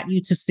level got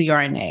you to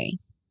CRNA,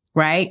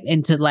 right?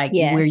 And to like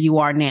where you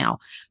are now.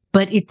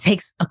 But it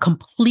takes a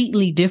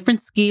completely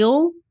different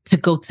skill to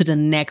go to the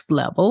next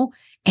level.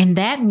 And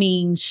that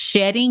means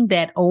shedding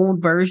that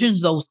old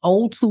versions, those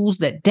old tools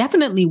that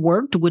definitely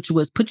worked, which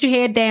was put your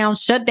head down,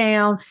 shut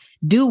down,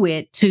 do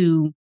it,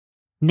 to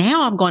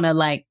now I'm going to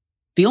like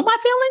feel my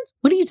feelings.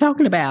 What are you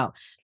talking about?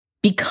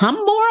 Become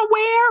more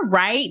aware,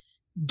 right?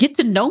 Get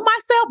to know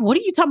myself. What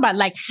are you talking about?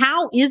 Like,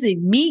 how is it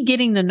me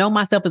getting to know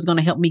myself is going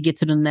to help me get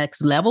to the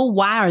next level?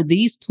 Why are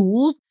these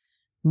tools?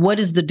 What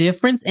is the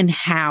difference? And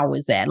how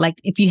is that?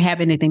 Like, if you have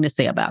anything to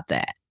say about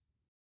that.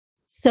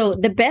 So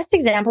the best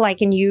example I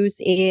can use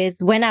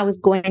is when I was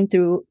going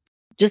through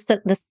just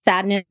the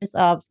sadness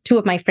of two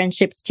of my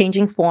friendships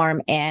changing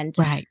form, and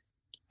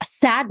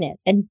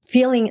sadness and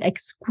feeling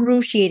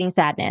excruciating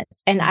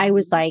sadness. And I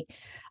was like,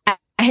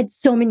 I had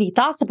so many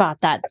thoughts about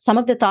that. Some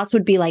of the thoughts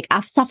would be like,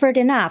 I've suffered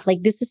enough.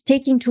 Like, this is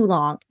taking too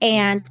long.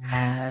 And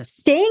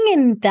staying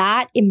in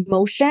that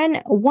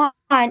emotion, one,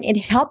 it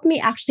helped me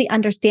actually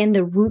understand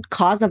the root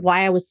cause of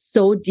why I was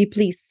so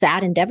deeply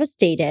sad and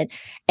devastated.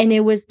 And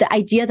it was the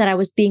idea that I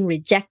was being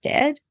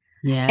rejected.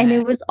 And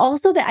it was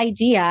also the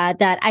idea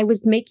that I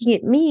was making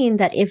it mean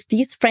that if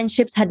these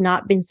friendships had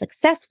not been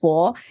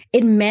successful,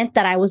 it meant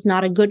that I was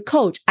not a good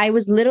coach. I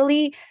was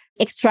literally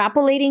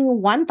extrapolating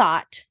one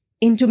thought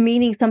into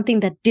meaning something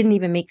that didn't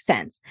even make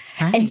sense.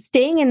 And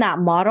staying in that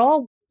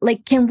model,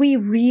 like, can we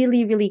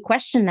really, really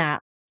question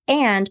that?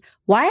 And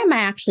why am I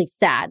actually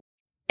sad?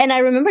 And I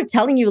remember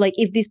telling you, like,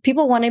 if these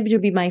people wanted to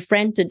be my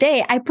friend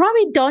today, I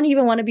probably don't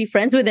even want to be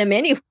friends with them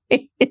anyways.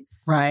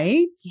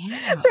 Right?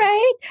 Yeah.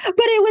 Right?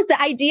 But it was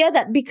the idea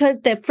that because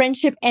the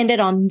friendship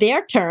ended on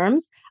their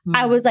terms,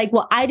 I was like,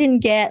 well, I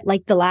didn't get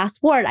like the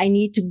last word. I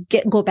need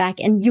to go back.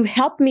 And you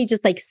helped me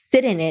just like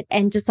sit in it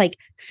and just like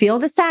feel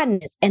the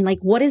sadness. And like,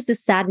 what is the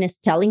sadness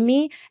telling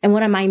me? And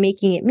what am I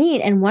making it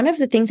mean? And one of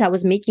the things I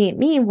was making it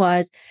mean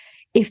was,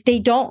 if they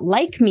don't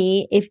like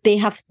me, if they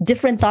have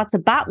different thoughts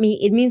about me,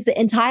 it means the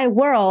entire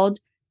world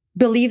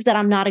believes that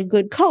I'm not a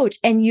good coach.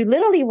 And you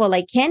literally were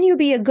like, can you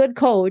be a good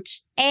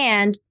coach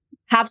and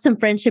have some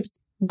friendships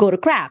go to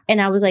crap?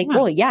 And I was like,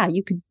 oh yeah,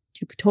 you could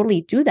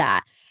totally do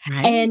that.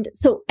 And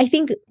so I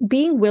think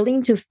being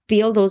willing to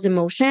feel those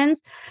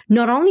emotions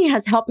not only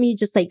has helped me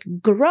just like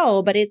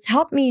grow, but it's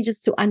helped me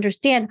just to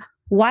understand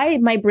why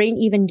my brain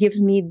even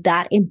gives me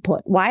that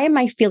input. Why am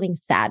I feeling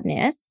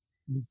sadness?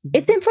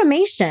 It's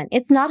information.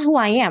 It's not who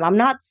I am. I'm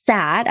not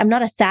sad. I'm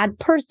not a sad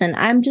person.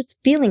 I'm just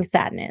feeling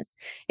sadness.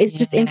 It's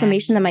just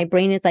information that my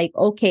brain is like,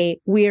 okay,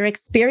 we're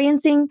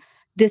experiencing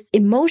this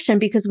emotion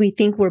because we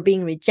think we're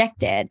being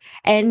rejected.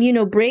 And, you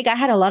know, Brig, I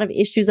had a lot of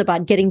issues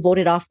about getting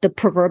voted off the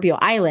proverbial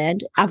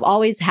island. I've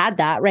always had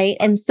that, right?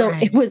 And so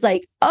it was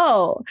like,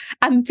 oh,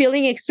 I'm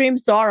feeling extreme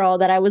sorrow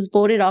that I was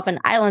voted off an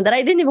island that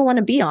I didn't even want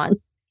to be on.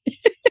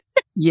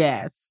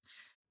 Yes.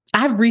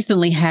 I've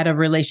recently had a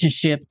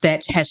relationship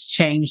that has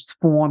changed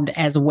formed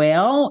as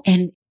well.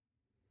 And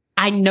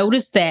I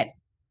noticed that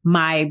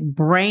my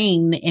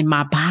brain and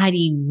my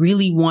body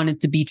really wanted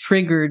to be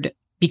triggered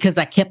because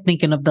I kept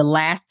thinking of the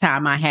last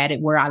time I had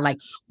it where I like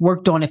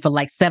worked on it for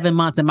like 7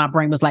 months and my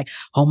brain was like,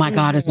 oh my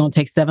God, it's going to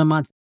take 7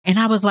 months. And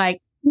I was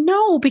like,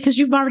 no, because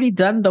you've already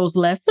done those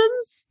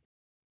lessons.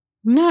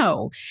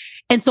 No.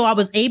 And so I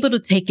was able to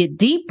take it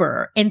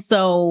deeper. And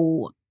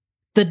so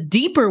the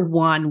deeper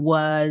one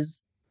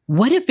was,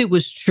 what if it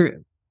was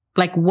true?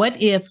 Like,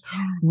 what if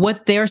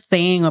what they're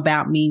saying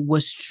about me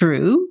was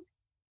true?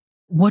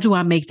 What do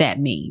I make that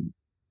mean?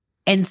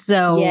 And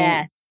so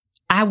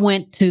I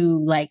went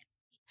to like,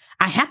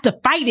 I have to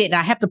fight it.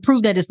 I have to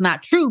prove that it's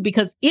not true,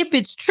 because if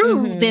it's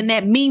true, then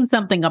that means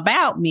something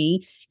about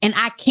me and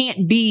I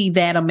can't be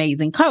that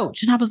amazing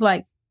coach. And I was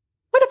like,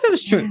 what if it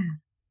was true?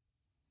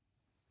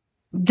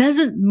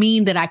 Doesn't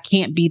mean that I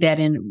can't be that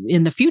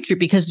in the future,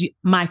 because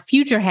my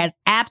future has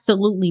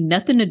absolutely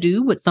nothing to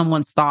do with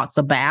someone's thoughts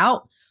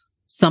about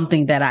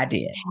something that I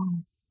did.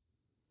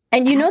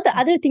 And you know, the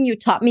other thing you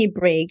taught me,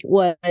 Brig,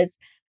 was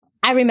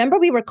I remember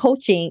we were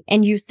coaching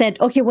and you said,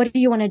 okay, what do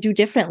you want to do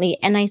differently?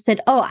 And I said,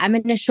 oh, I'm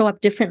going to show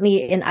up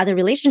differently in other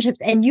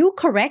relationships. And you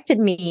corrected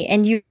me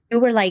and you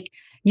were like,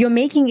 you're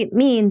making it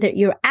mean that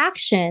your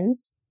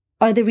actions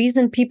are the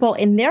reason people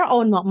in their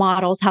own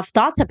models have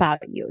thoughts about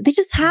you. They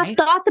just have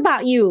thoughts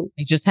about you.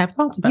 They just have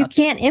thoughts about you. You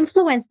can't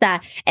influence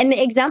that. And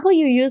the example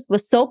you used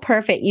was so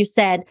perfect. You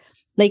said,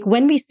 like,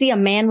 when we see a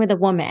man with a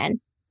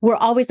woman, we're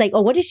always like,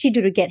 oh, what did she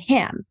do to get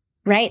him?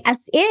 Right?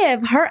 As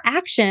if her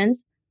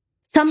actions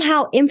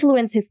somehow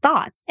influence his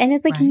thoughts. And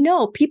it's like,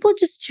 no, people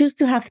just choose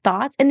to have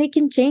thoughts and they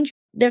can change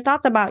their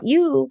thoughts about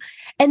you.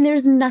 And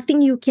there's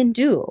nothing you can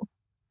do.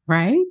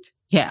 Right?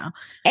 Yeah.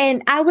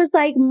 And I was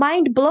like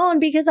mind blown,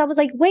 because I was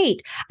like,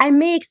 wait, I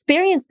may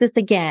experience this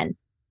again.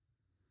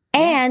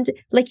 And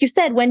like you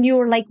said, when you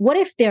were like, what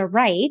if they're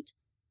right?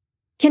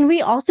 can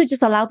we also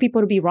just allow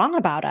people to be wrong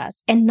about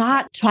us and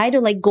not try to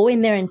like go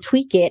in there and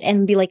tweak it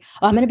and be like,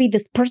 oh, I'm going to be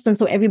this person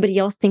so everybody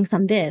else thinks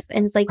I'm this.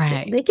 And it's like,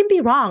 they can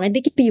be wrong and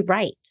they can be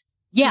right.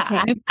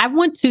 Yeah, okay. I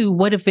went to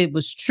what if it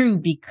was true,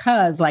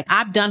 because like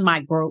I've done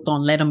my growth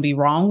on let them be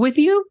wrong with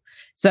you.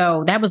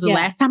 So that was the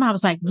last time I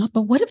was like, well,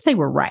 but what if they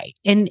were right?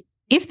 And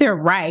if they're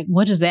right,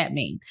 what does that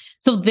mean?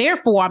 So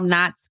therefore, I'm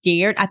not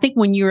scared. I think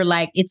when you're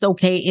like, it's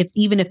okay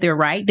even if they're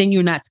right, then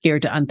you're not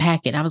scared to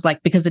unpack it. I was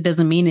like, because it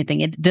doesn't mean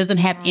anything. It doesn't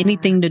have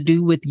anything to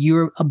do with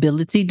your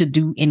ability to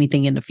do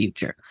anything in the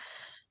future.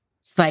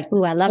 It's like,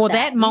 I love for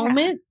that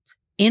moment,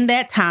 in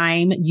that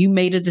time, you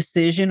made a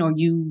decision or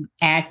you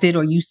acted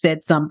or you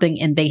said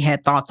something and they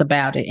had thoughts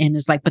about it. And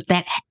it's like, but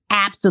that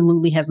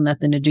absolutely has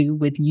nothing to do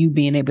with you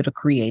being able to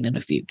create in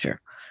the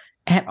future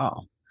at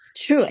all.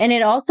 True. And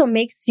it also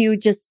makes you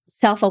just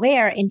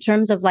self-aware in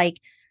terms of like,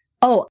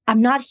 oh,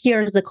 I'm not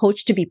here as a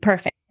coach to be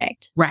perfect.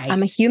 Right.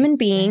 I'm a human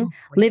being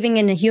living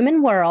in a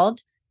human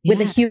world with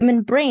a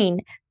human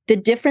brain. The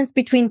difference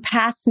between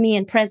past me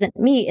and present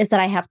me is that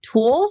I have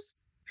tools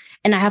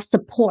and I have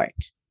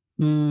support.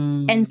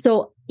 And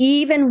so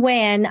even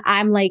when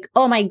I'm like,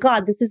 oh my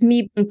God, this is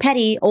me being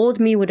petty, old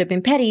me would have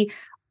been petty.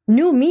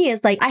 New me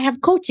is like, I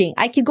have coaching.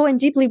 I could go in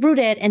deeply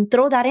rooted and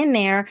throw that in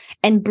there.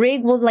 And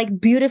Brig will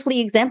like beautifully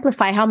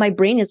exemplify how my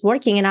brain is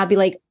working. And I'll be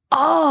like,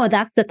 oh,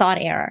 that's the thought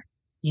error.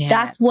 Yeah.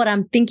 That's what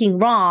I'm thinking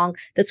wrong.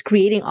 That's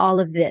creating all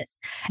of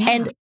this. Yeah.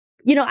 And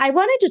you know, I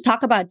wanted to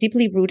talk about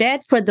Deeply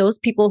Rooted for those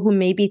people who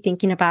may be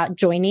thinking about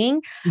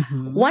joining.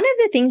 One of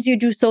the things you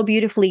do so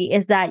beautifully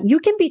is that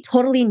you can be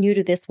totally new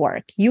to this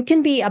work. You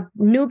can be a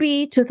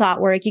newbie to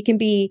thought work.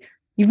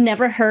 You've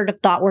never heard of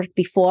thought work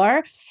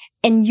before.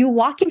 And you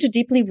walk into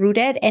Deeply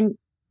Rooted and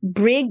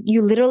Brig,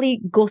 you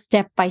literally go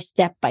step by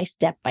step by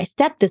step by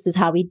step. This is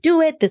how we do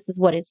it. This is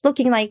what it's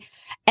looking like.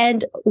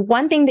 And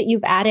one thing that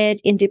you've added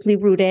in Deeply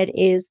Rooted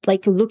is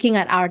like looking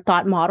at our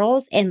thought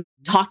models and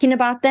talking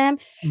about them,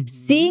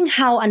 seeing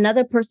how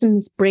another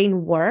person's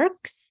brain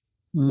works,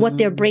 what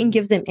their brain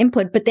gives them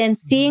input, but then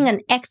seeing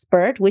an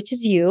expert, which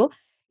is you,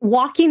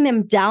 walking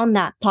them down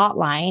that thought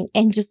line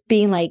and just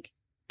being like,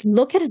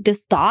 look at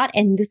this thought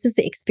and this is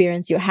the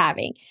experience you're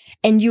having.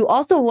 And you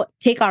also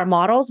take our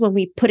models when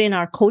we put in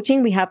our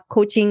coaching. We have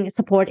coaching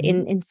support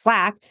in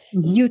Slack.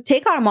 You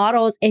take our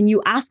models and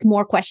you ask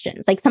more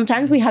questions. Like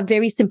sometimes we have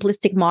very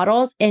simplistic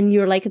models and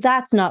you're like,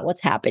 that's not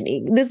what's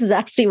happening. This is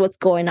actually what's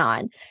going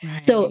on.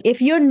 Right. So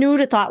if you're new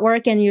to thought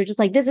work and you're just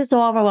like, this is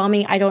so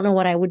overwhelming, I don't know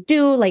what I would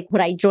do. Like, would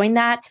I join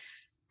that?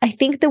 I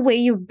think the way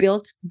you've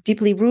built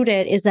Deeply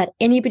Rooted is that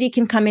anybody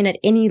can come in at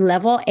any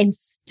level and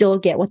still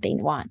get what they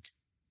want.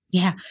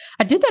 Yeah,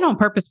 I did that on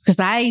purpose because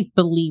I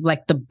believe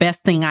like the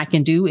best thing I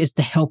can do is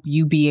to help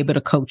you be able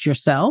to coach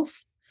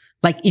yourself.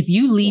 Like if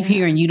you leave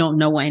here and you don't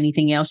know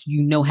anything else,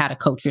 you know how to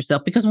coach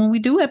yourself, because when we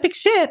do epic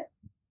shit,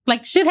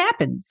 like shit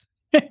happens.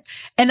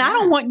 And I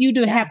don't want you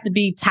to have to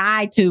be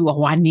tied to,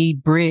 oh, I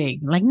need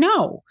Brig. Like,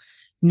 no,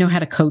 you know how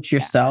to coach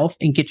yourself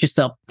and get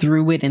yourself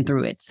through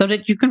it so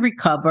that you can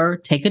recover,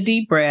 take a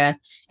deep breath,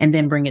 and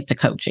then bring it to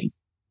coaching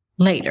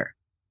later.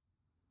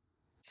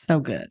 So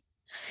good.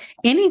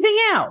 Anything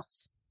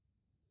else?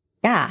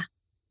 Yeah.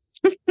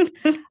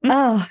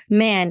 Oh,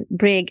 man,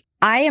 Brig,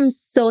 I am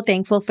so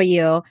thankful for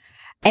you.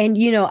 And,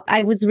 you know,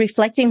 I was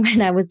reflecting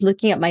when I was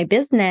looking at my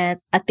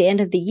business at the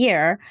end of the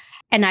year.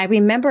 And I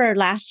remember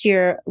last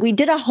year, we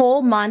did a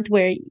whole month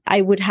where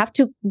I would have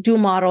to do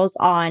models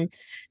on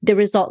the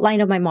result line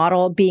of my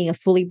model being a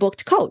fully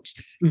booked coach.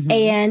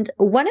 And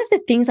one of the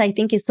things I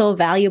think is so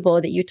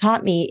valuable that you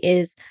taught me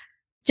is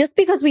just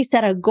because we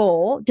set a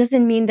goal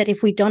doesn't mean that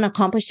if we don't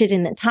accomplish it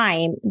in the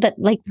time that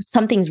like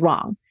something's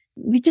wrong.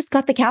 We just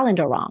got the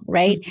calendar wrong,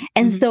 right?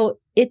 And so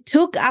it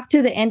took up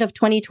to the end of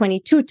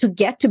 2022 to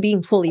get to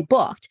being fully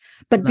booked.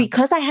 But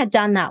because I had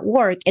done that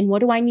work and what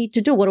do I need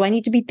to do? What do I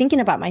need to be thinking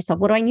about myself?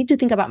 What do I need to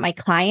think about my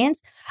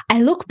clients?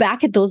 I look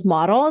back at those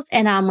models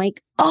and I'm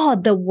like, oh,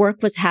 the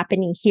work was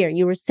happening here.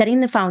 You were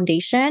setting the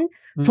foundation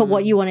for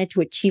what you wanted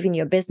to achieve in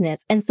your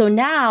business. And so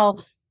now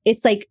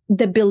it's like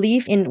the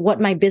belief in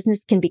what my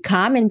business can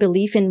become and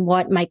belief in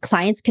what my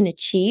clients can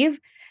achieve.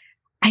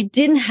 I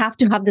didn't have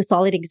to have the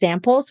solid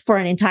examples for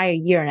an entire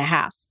year and a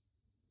half,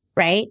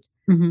 right?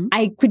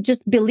 I could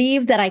just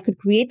believe that I could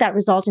create that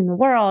result in the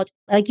world.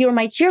 Like you were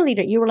my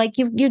cheerleader. You were like,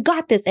 you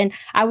got this. And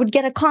I would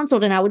get a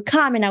consult and I would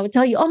come and I would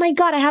tell you, oh my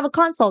God, I have a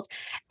consult.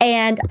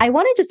 And I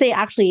wanted to say,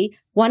 actually,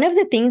 one of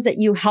the things that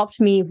you helped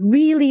me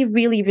really,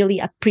 really, really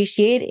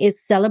appreciate is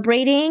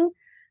celebrating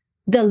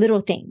the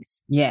little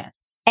things.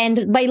 Yes.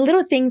 And by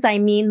little things, I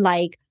mean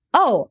like,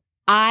 oh,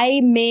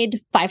 I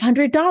made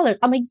 $500.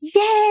 I'm like,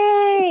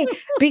 yay!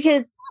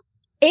 Because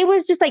it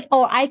was just like,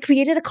 oh, I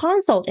created a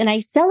consult and I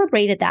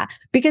celebrated that,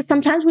 because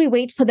sometimes we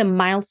wait for the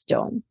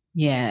milestone.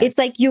 Yeah. It's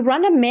like you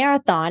run a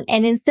marathon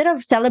and instead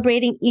of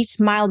celebrating each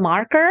mile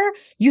marker,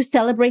 you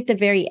celebrate the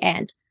very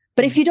end.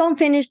 But if you don't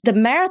finish the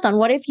marathon,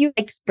 what if you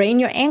like sprain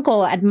your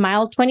ankle at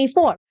mile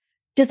 24?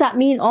 Does that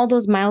mean all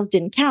those miles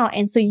didn't count?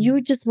 And so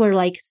you just were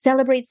like,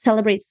 celebrate,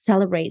 celebrate,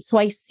 celebrate. So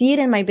I see it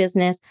in my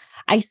business.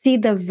 I see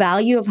the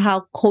value of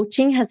how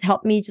coaching has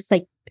helped me just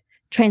like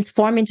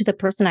transform into the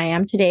person I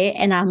am today.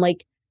 And I'm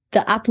like,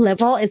 the up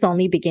level is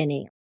only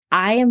beginning.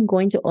 I am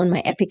going to own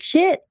my epic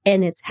shit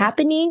and it's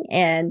happening.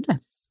 And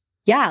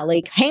yeah,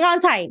 like hang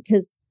on tight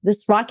because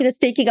this rocket is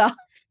taking off.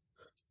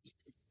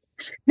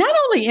 Not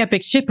only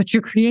epic shit, but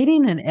you're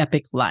creating an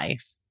epic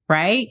life,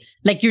 right?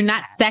 Like you're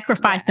not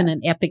sacrificing an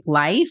epic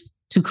life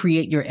to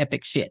create your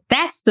epic shit.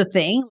 That's the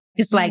thing.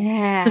 It's like,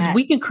 because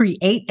we can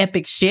create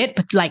epic shit,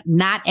 but like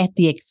not at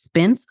the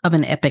expense of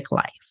an epic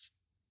life.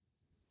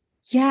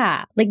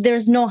 Yeah. Like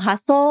there's no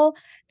hustle.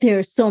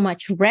 There's so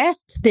much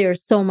rest.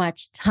 There's so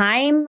much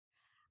time.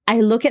 I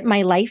look at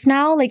my life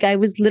now, like I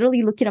was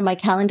literally looking at my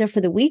calendar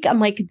for the week. I'm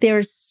like,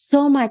 there's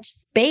so much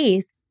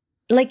space,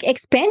 like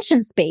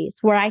expansion space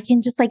where I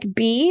can just like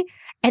be,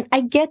 and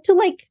I get to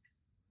like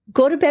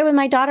go to bed with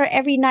my daughter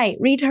every night,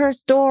 read her a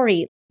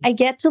story. I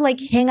get to like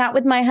hang out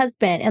with my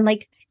husband, and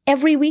like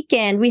every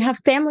weekend we have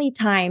family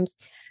times.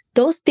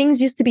 Those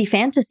things used to be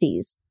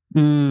fantasies.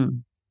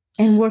 And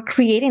we're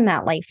creating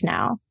that life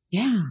now.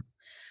 Yeah.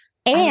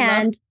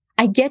 And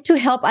I get to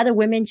help other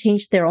women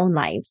change their own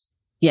lives.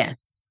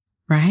 Yes.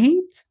 Right?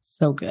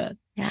 So good.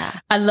 Yeah.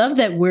 I love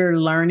that we're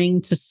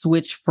learning to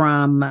switch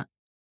from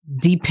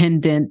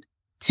dependent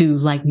to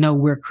like, no,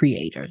 we're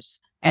creators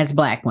as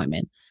Black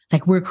women.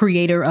 Like we're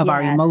creator of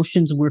our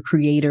emotions. We're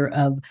creator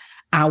of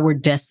our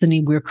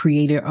destiny. We're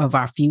creator of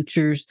our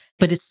futures.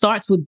 But it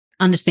starts with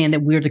understand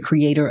that we're the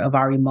creator of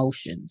our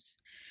emotions.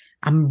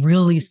 I'm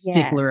really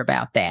stickler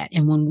about that.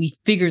 And when we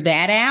figure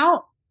that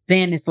out,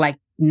 then it's like,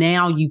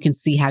 now you can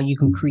see how you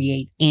can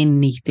create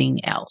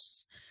anything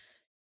else.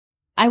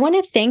 I want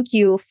to thank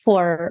you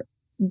for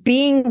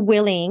being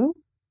willing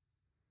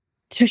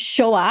to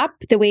show up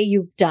the way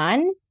you've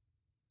done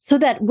so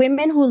that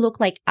women who look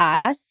like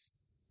us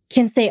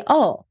can say,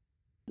 oh,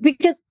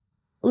 because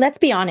let's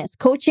be honest,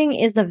 coaching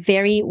is a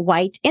very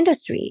white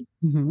industry,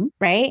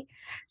 right?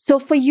 So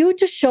for you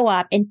to show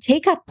up and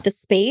take up the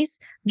space,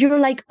 you're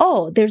like,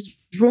 oh,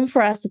 there's room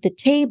for us at the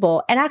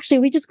table. And actually,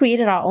 we just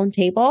created our own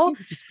table.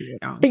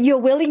 But your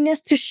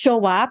willingness to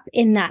show up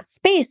in that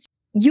space,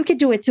 you could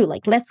do it too.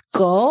 Like, let's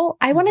go.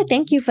 I want to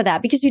thank you for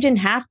that because you didn't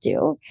have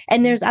to.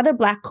 And there's other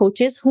Black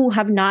coaches who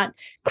have not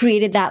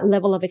created that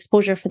level of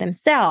exposure for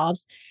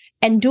themselves.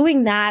 And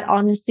doing that,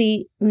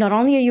 honestly, not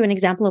only are you an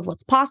example of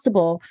what's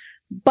possible,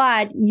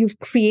 but you've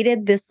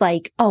created this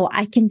like, oh,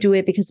 I can do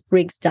it because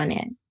Brig's done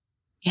it.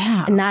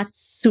 Yeah. And that's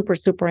super,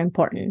 super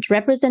important.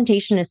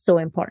 Representation is so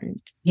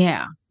important.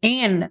 Yeah.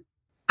 And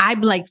I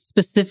like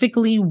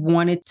specifically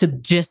wanted to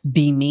just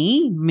be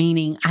me,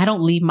 meaning I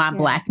don't leave my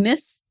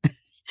Blackness.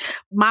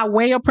 My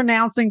way of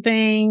pronouncing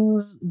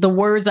things, the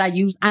words I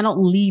use, I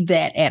don't leave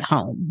that at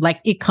home.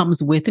 Like it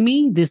comes with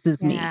me. This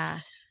is me.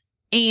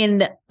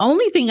 And the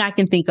only thing I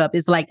can think of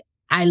is like,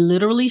 I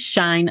literally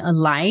shine a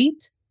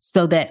light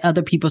so that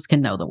other people's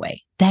can know the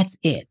way. That's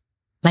it.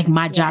 Like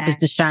my job is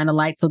to shine a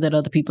light so that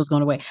other people's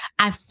going away.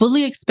 I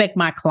fully expect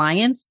my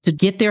clients to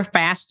get there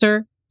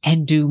faster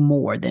and do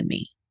more than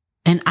me.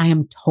 And I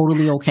am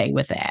totally okay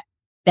with that.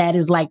 That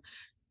is like,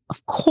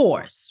 of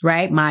course,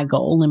 right? My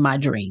goal and my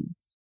dream.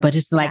 But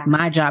it's like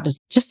my job is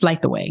just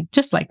like the way.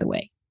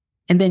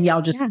 And then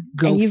y'all just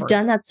go and you've for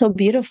done that so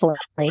beautifully.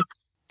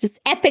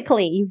 Just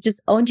epically. You've just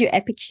owned your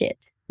epic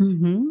shit.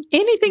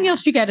 Anything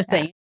else you got to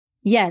say?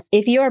 Yes.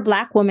 If you're a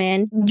Black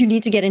woman, you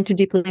need to get into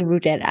Deeply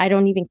Rooted. I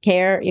don't even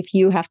care if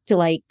you have to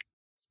like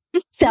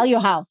sell your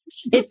house.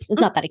 It's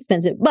not that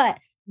expensive, but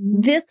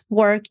this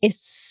work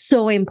is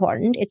so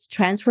important. It's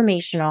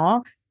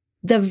transformational.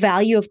 The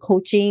value of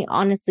coaching,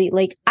 honestly,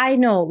 like I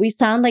know we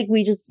sound like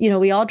we just,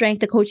 we all drank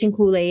the coaching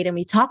Kool-Aid and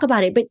we talk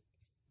about it, but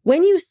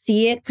when you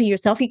see it for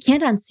yourself, you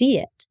can't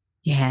unsee it.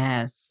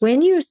 Yes.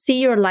 When you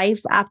see your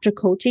life after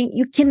coaching,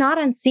 you cannot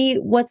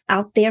unsee what's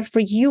out there for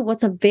you,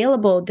 what's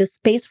available, the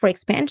space for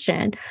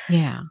expansion.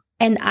 Yeah.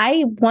 And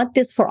I want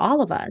this for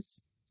all of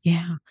us.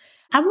 Yeah.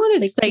 I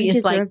wanted to say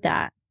it's like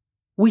that.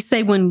 We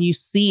say when you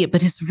see it,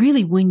 but it's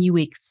really when you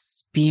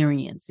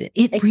experience it.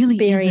 It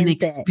really is an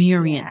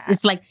experience.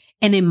 It's like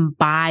an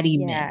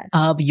embodiment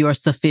of your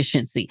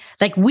sufficiency.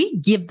 Like we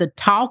give the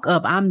talk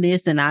of I'm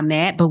this and I'm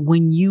that, but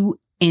when you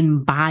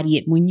embody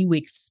it, when you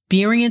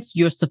experience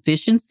your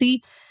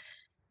sufficiency,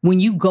 when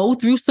you go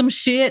through some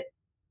shit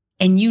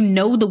and you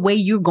know the way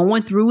you're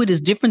going through it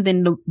is different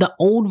than the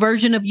old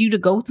version of you to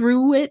go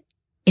through it,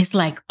 it's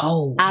like,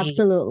 oh, wait.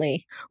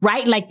 Absolutely.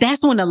 Right? Like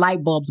that's when the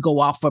light bulbs go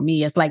off for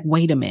me. It's like,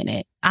 wait a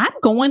minute, I'm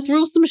going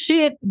through some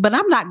shit, but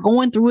I'm not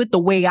going through it the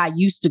way I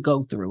used to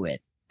go through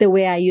it. The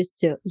way I used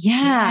to.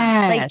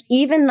 Yeah. Yes. Like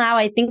even now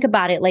I think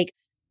about it, like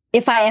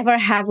if I ever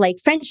have like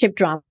friendship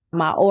drama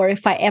or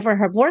if I ever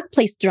have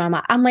workplace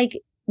drama, I'm like,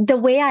 the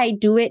way I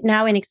do it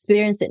now and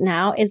experience it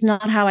now is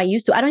not how I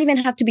used to. I don't even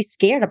have to be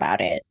scared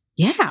about it.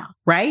 Yeah,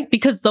 right?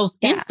 Because those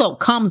insult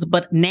comes,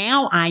 but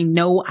now I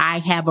know I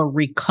have a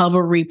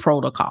recovery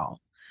protocol.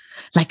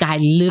 Like I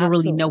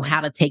literally know how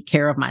to take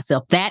care of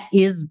myself. That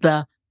is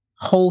the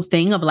whole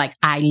thing of like,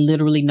 I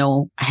literally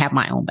know I have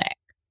my own back.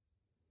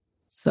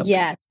 So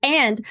yes.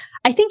 And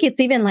I think it's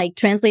even like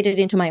translated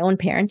into my own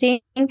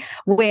parenting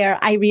where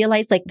I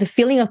realized like the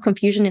feeling of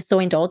confusion is so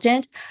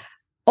indulgent.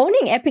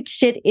 owning epic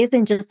shit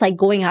isn't just like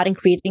going out and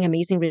creating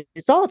amazing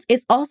results.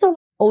 It's also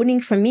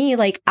owning for me,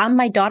 like I'm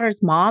my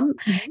daughter's mom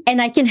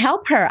and I can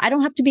help her. I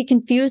don't have to be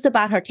confused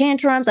about her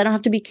tantrums. I don't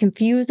have to be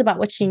confused about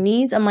what she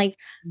needs. I'm like,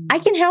 I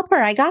can help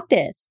her. I got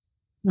this.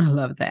 I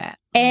love that.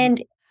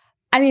 And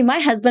I mean, my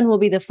husband will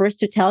be the first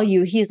to tell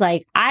you, he's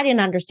like, I didn't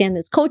understand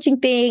this coaching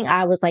thing.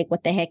 I was like,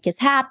 what the heck is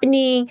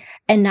happening?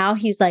 And now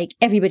he's like,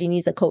 everybody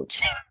needs a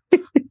coach.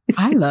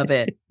 I love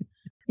it.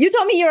 You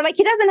told me you were like,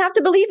 he doesn't have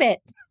to believe it.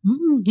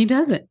 He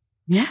doesn't.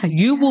 Yeah.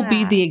 You will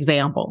be the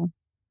example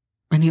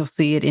and he'll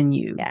see it in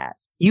you. Yes.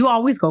 You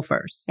always go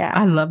first. Yeah.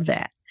 I love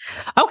that.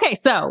 Okay.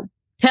 So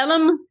tell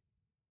them,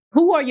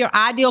 who are your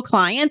ideal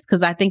clients?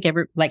 Because I think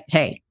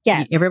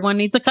everyone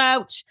needs a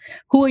coach.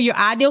 Who are your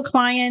ideal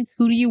clients?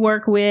 Who do you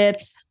work with?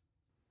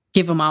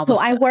 Give them all. So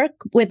I work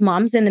with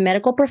moms in the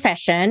medical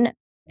profession.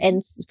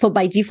 And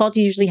by default,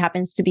 it usually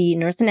happens to be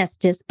nurse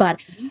anesthetist, but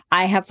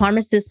I have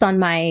pharmacists on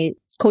my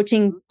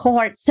coaching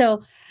cohort.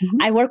 So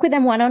I work with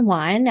them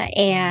one-on-one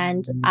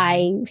and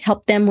I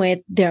help them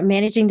with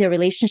managing their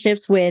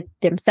relationships with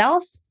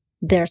themselves,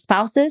 their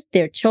spouses,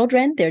 their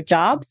children, their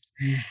jobs,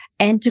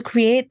 and to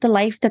create the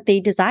life that they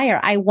desire.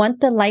 I want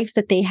the life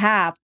that they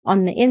have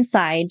on the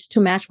inside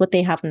to match what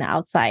they have on the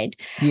outside.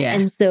 Yes.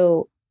 And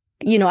so,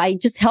 I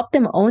just help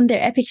them own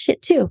their epic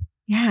shit too.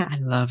 Yeah. I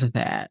love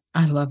that.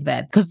 I love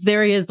that. Because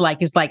there is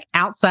it's like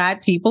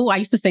outside people. I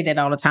used to say that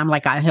all the time.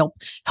 Like I help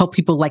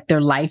people like their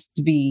life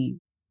to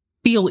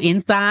feel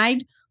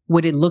inside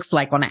what it looks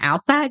like on the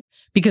outside.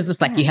 Because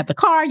it's like you have the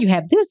car, you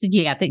have this, and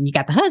you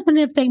got the husband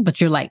and everything, but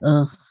you're like,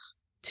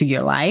 to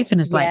your life.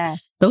 And it's like,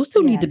 those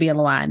two need to be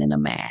aligned in a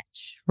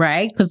match,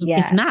 right? Because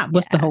if not,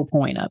 what's the whole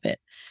point of it?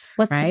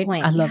 What's the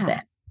point? I love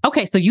that.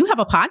 Okay. So you have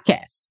a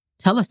podcast.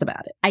 Tell us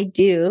about it. I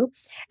do.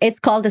 It's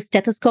called the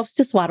Stethoscopes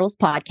to Swaddles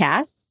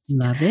podcast.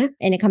 Love it.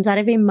 And it comes out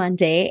every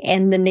Monday.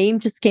 And the name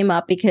just came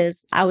up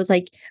because I was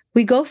like,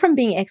 we go from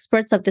being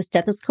experts of the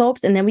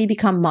stethoscopes and then we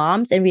become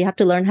moms and we have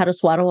to learn how to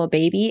swaddle a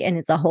baby. And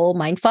it's a whole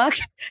mindfuck.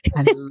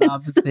 I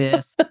love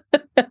this.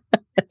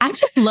 I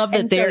just love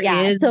that there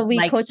is. So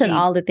we coach on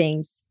all the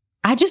things.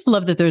 I just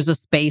love that there's a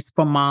space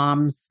for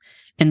moms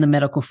in the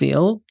medical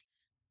field.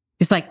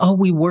 It's like,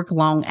 we work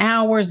long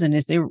hours and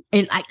it's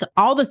like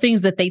all the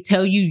things that they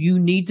tell you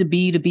need to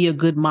be a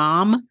good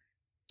mom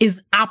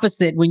is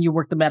opposite when you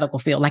work the medical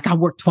field. Like I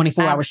work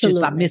 24-hour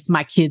shifts. I missed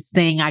my kids'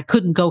 thing. I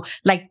couldn't go.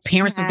 Like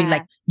parents would be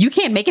like, you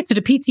can't make it to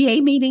the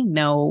PTA meeting?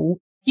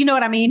 No. You know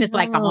what I mean? It's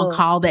like I'm on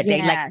call that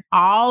day. Like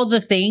all the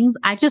things.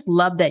 I just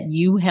love that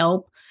you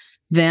help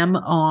them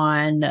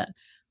on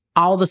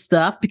all the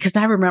stuff because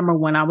I remember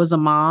when I was a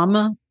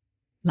mom,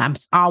 I'm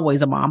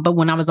always a mom, but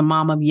when I was a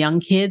mom of young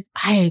kids,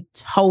 I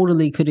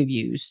totally could have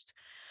used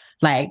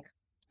like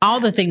all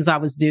the things I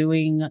was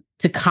doing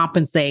to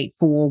compensate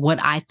for what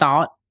I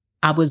thought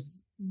I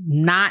was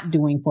not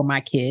doing for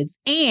my kids.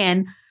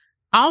 And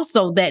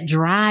also that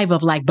drive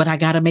of like, but I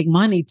got to make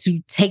money to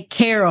take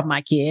care of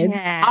my kids.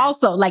 Yes.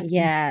 Also like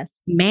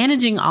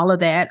managing all of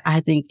that, I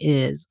think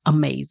is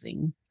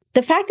amazing.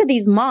 The fact that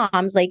these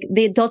moms, like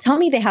they'll tell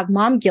me they have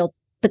mom guilt,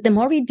 but the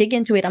more we dig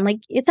into it, I'm like,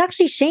 it's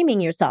actually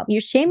shaming yourself.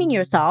 You're shaming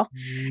yourself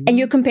and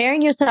you're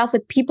comparing yourself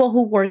with people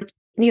who work,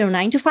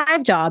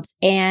 9-to-5 jobs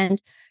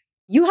and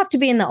you have to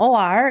be in the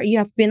OR. You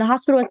have to be in the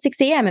hospital at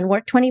 6 a.m. and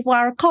work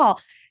 24-hour call.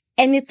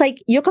 And it's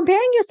like, you're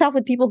comparing yourself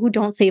with people who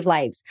don't save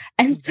lives.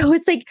 And so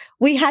it's like,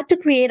 we had to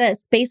create a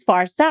space for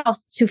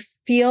ourselves to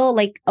feel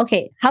like,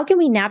 okay, how can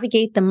we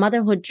navigate the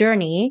motherhood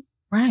journey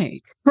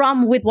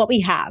with what we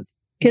have?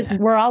 Because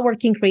we're all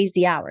working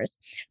crazy hours.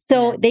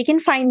 So they can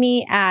find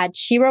me at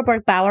Shira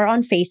Burke-Bauer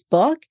on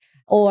Facebook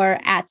or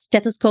at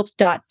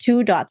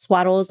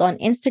stethoscopes.to.swaddles on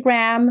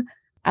Instagram.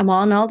 I'm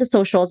on all the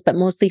socials, but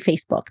mostly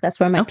Facebook.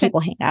 That's where my people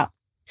hang out.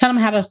 Tell them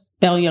how to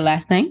spell your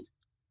last name.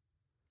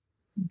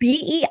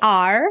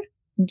 Bergbauer,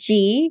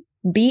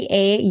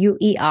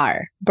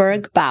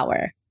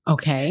 Burke-Bauer.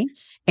 Okay.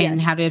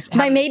 And how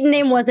my maiden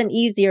name wasn't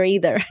easier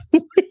either.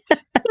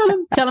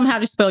 Tell them how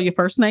to spell your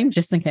first name,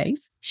 just in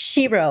case.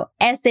 Shiro,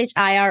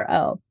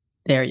 Shiro.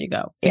 There you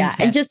go. Fantastic. Yeah.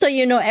 And just so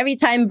you know, every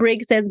time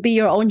Brig says be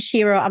your own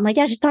Shiro, I'm like,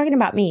 she's talking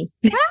about me.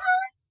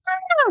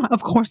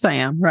 Of course I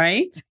am,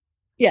 right?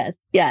 Yes.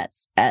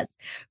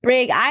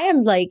 Brig, I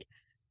am like,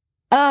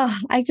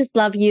 I just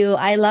love you.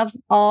 I love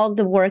all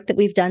the work that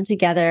we've done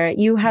together.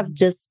 You have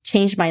just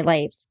changed my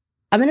life.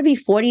 I'm going to be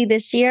 40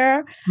 this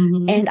year,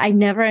 and I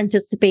never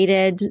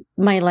anticipated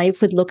my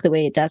life would look the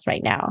way it does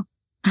right now.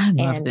 I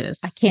love this.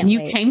 I can't wait. You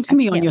came to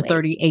me on your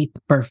 38th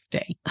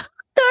birthday. 38,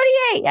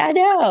 I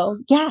know.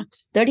 Yeah,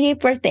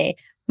 38th birthday.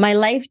 My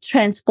life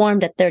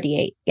transformed at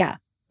 38. Yeah.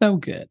 So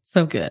good.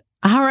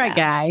 All right,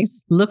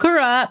 guys. Look her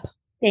up.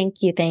 Thank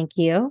you.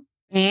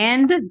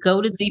 And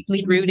go to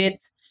Deeply Rooted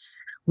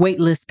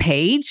waitlist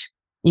page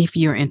if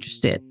you're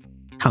interested.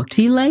 Talk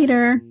to you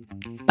later.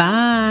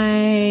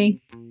 Bye.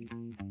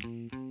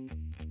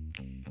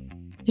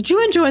 Did you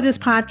enjoy this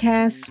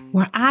podcast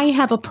where I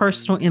have a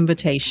personal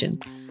invitation?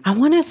 I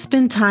want to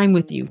spend time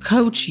with you,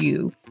 coach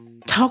you,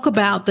 talk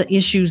about the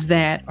issues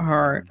that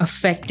are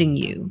affecting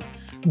you,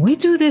 We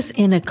do this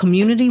in a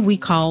community we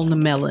call the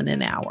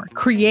Melanin Hour,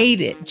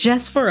 created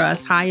just for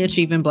us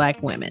high-achieving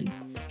Black women.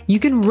 You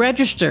can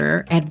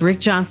register at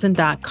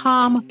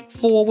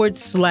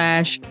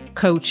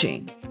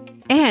brickjohnson.com/coaching.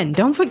 And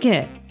don't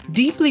forget,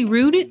 Deeply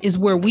Rooted is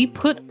where we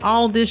put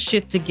all this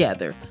shit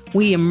together.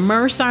 We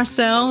immerse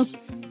ourselves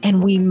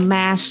and we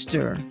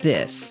master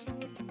this.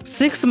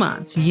 6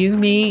 months, you,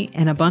 me,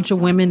 and a bunch of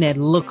women that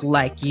look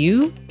like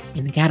you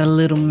and got a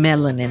little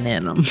melanin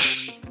in them.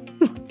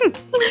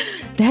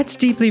 That's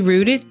Deeply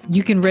Rooted.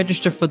 You can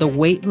register for the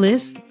wait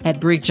list at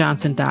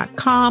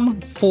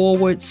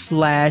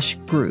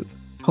brickjohnson.com/group.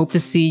 Hope to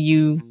see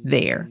you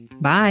there.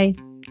 Bye.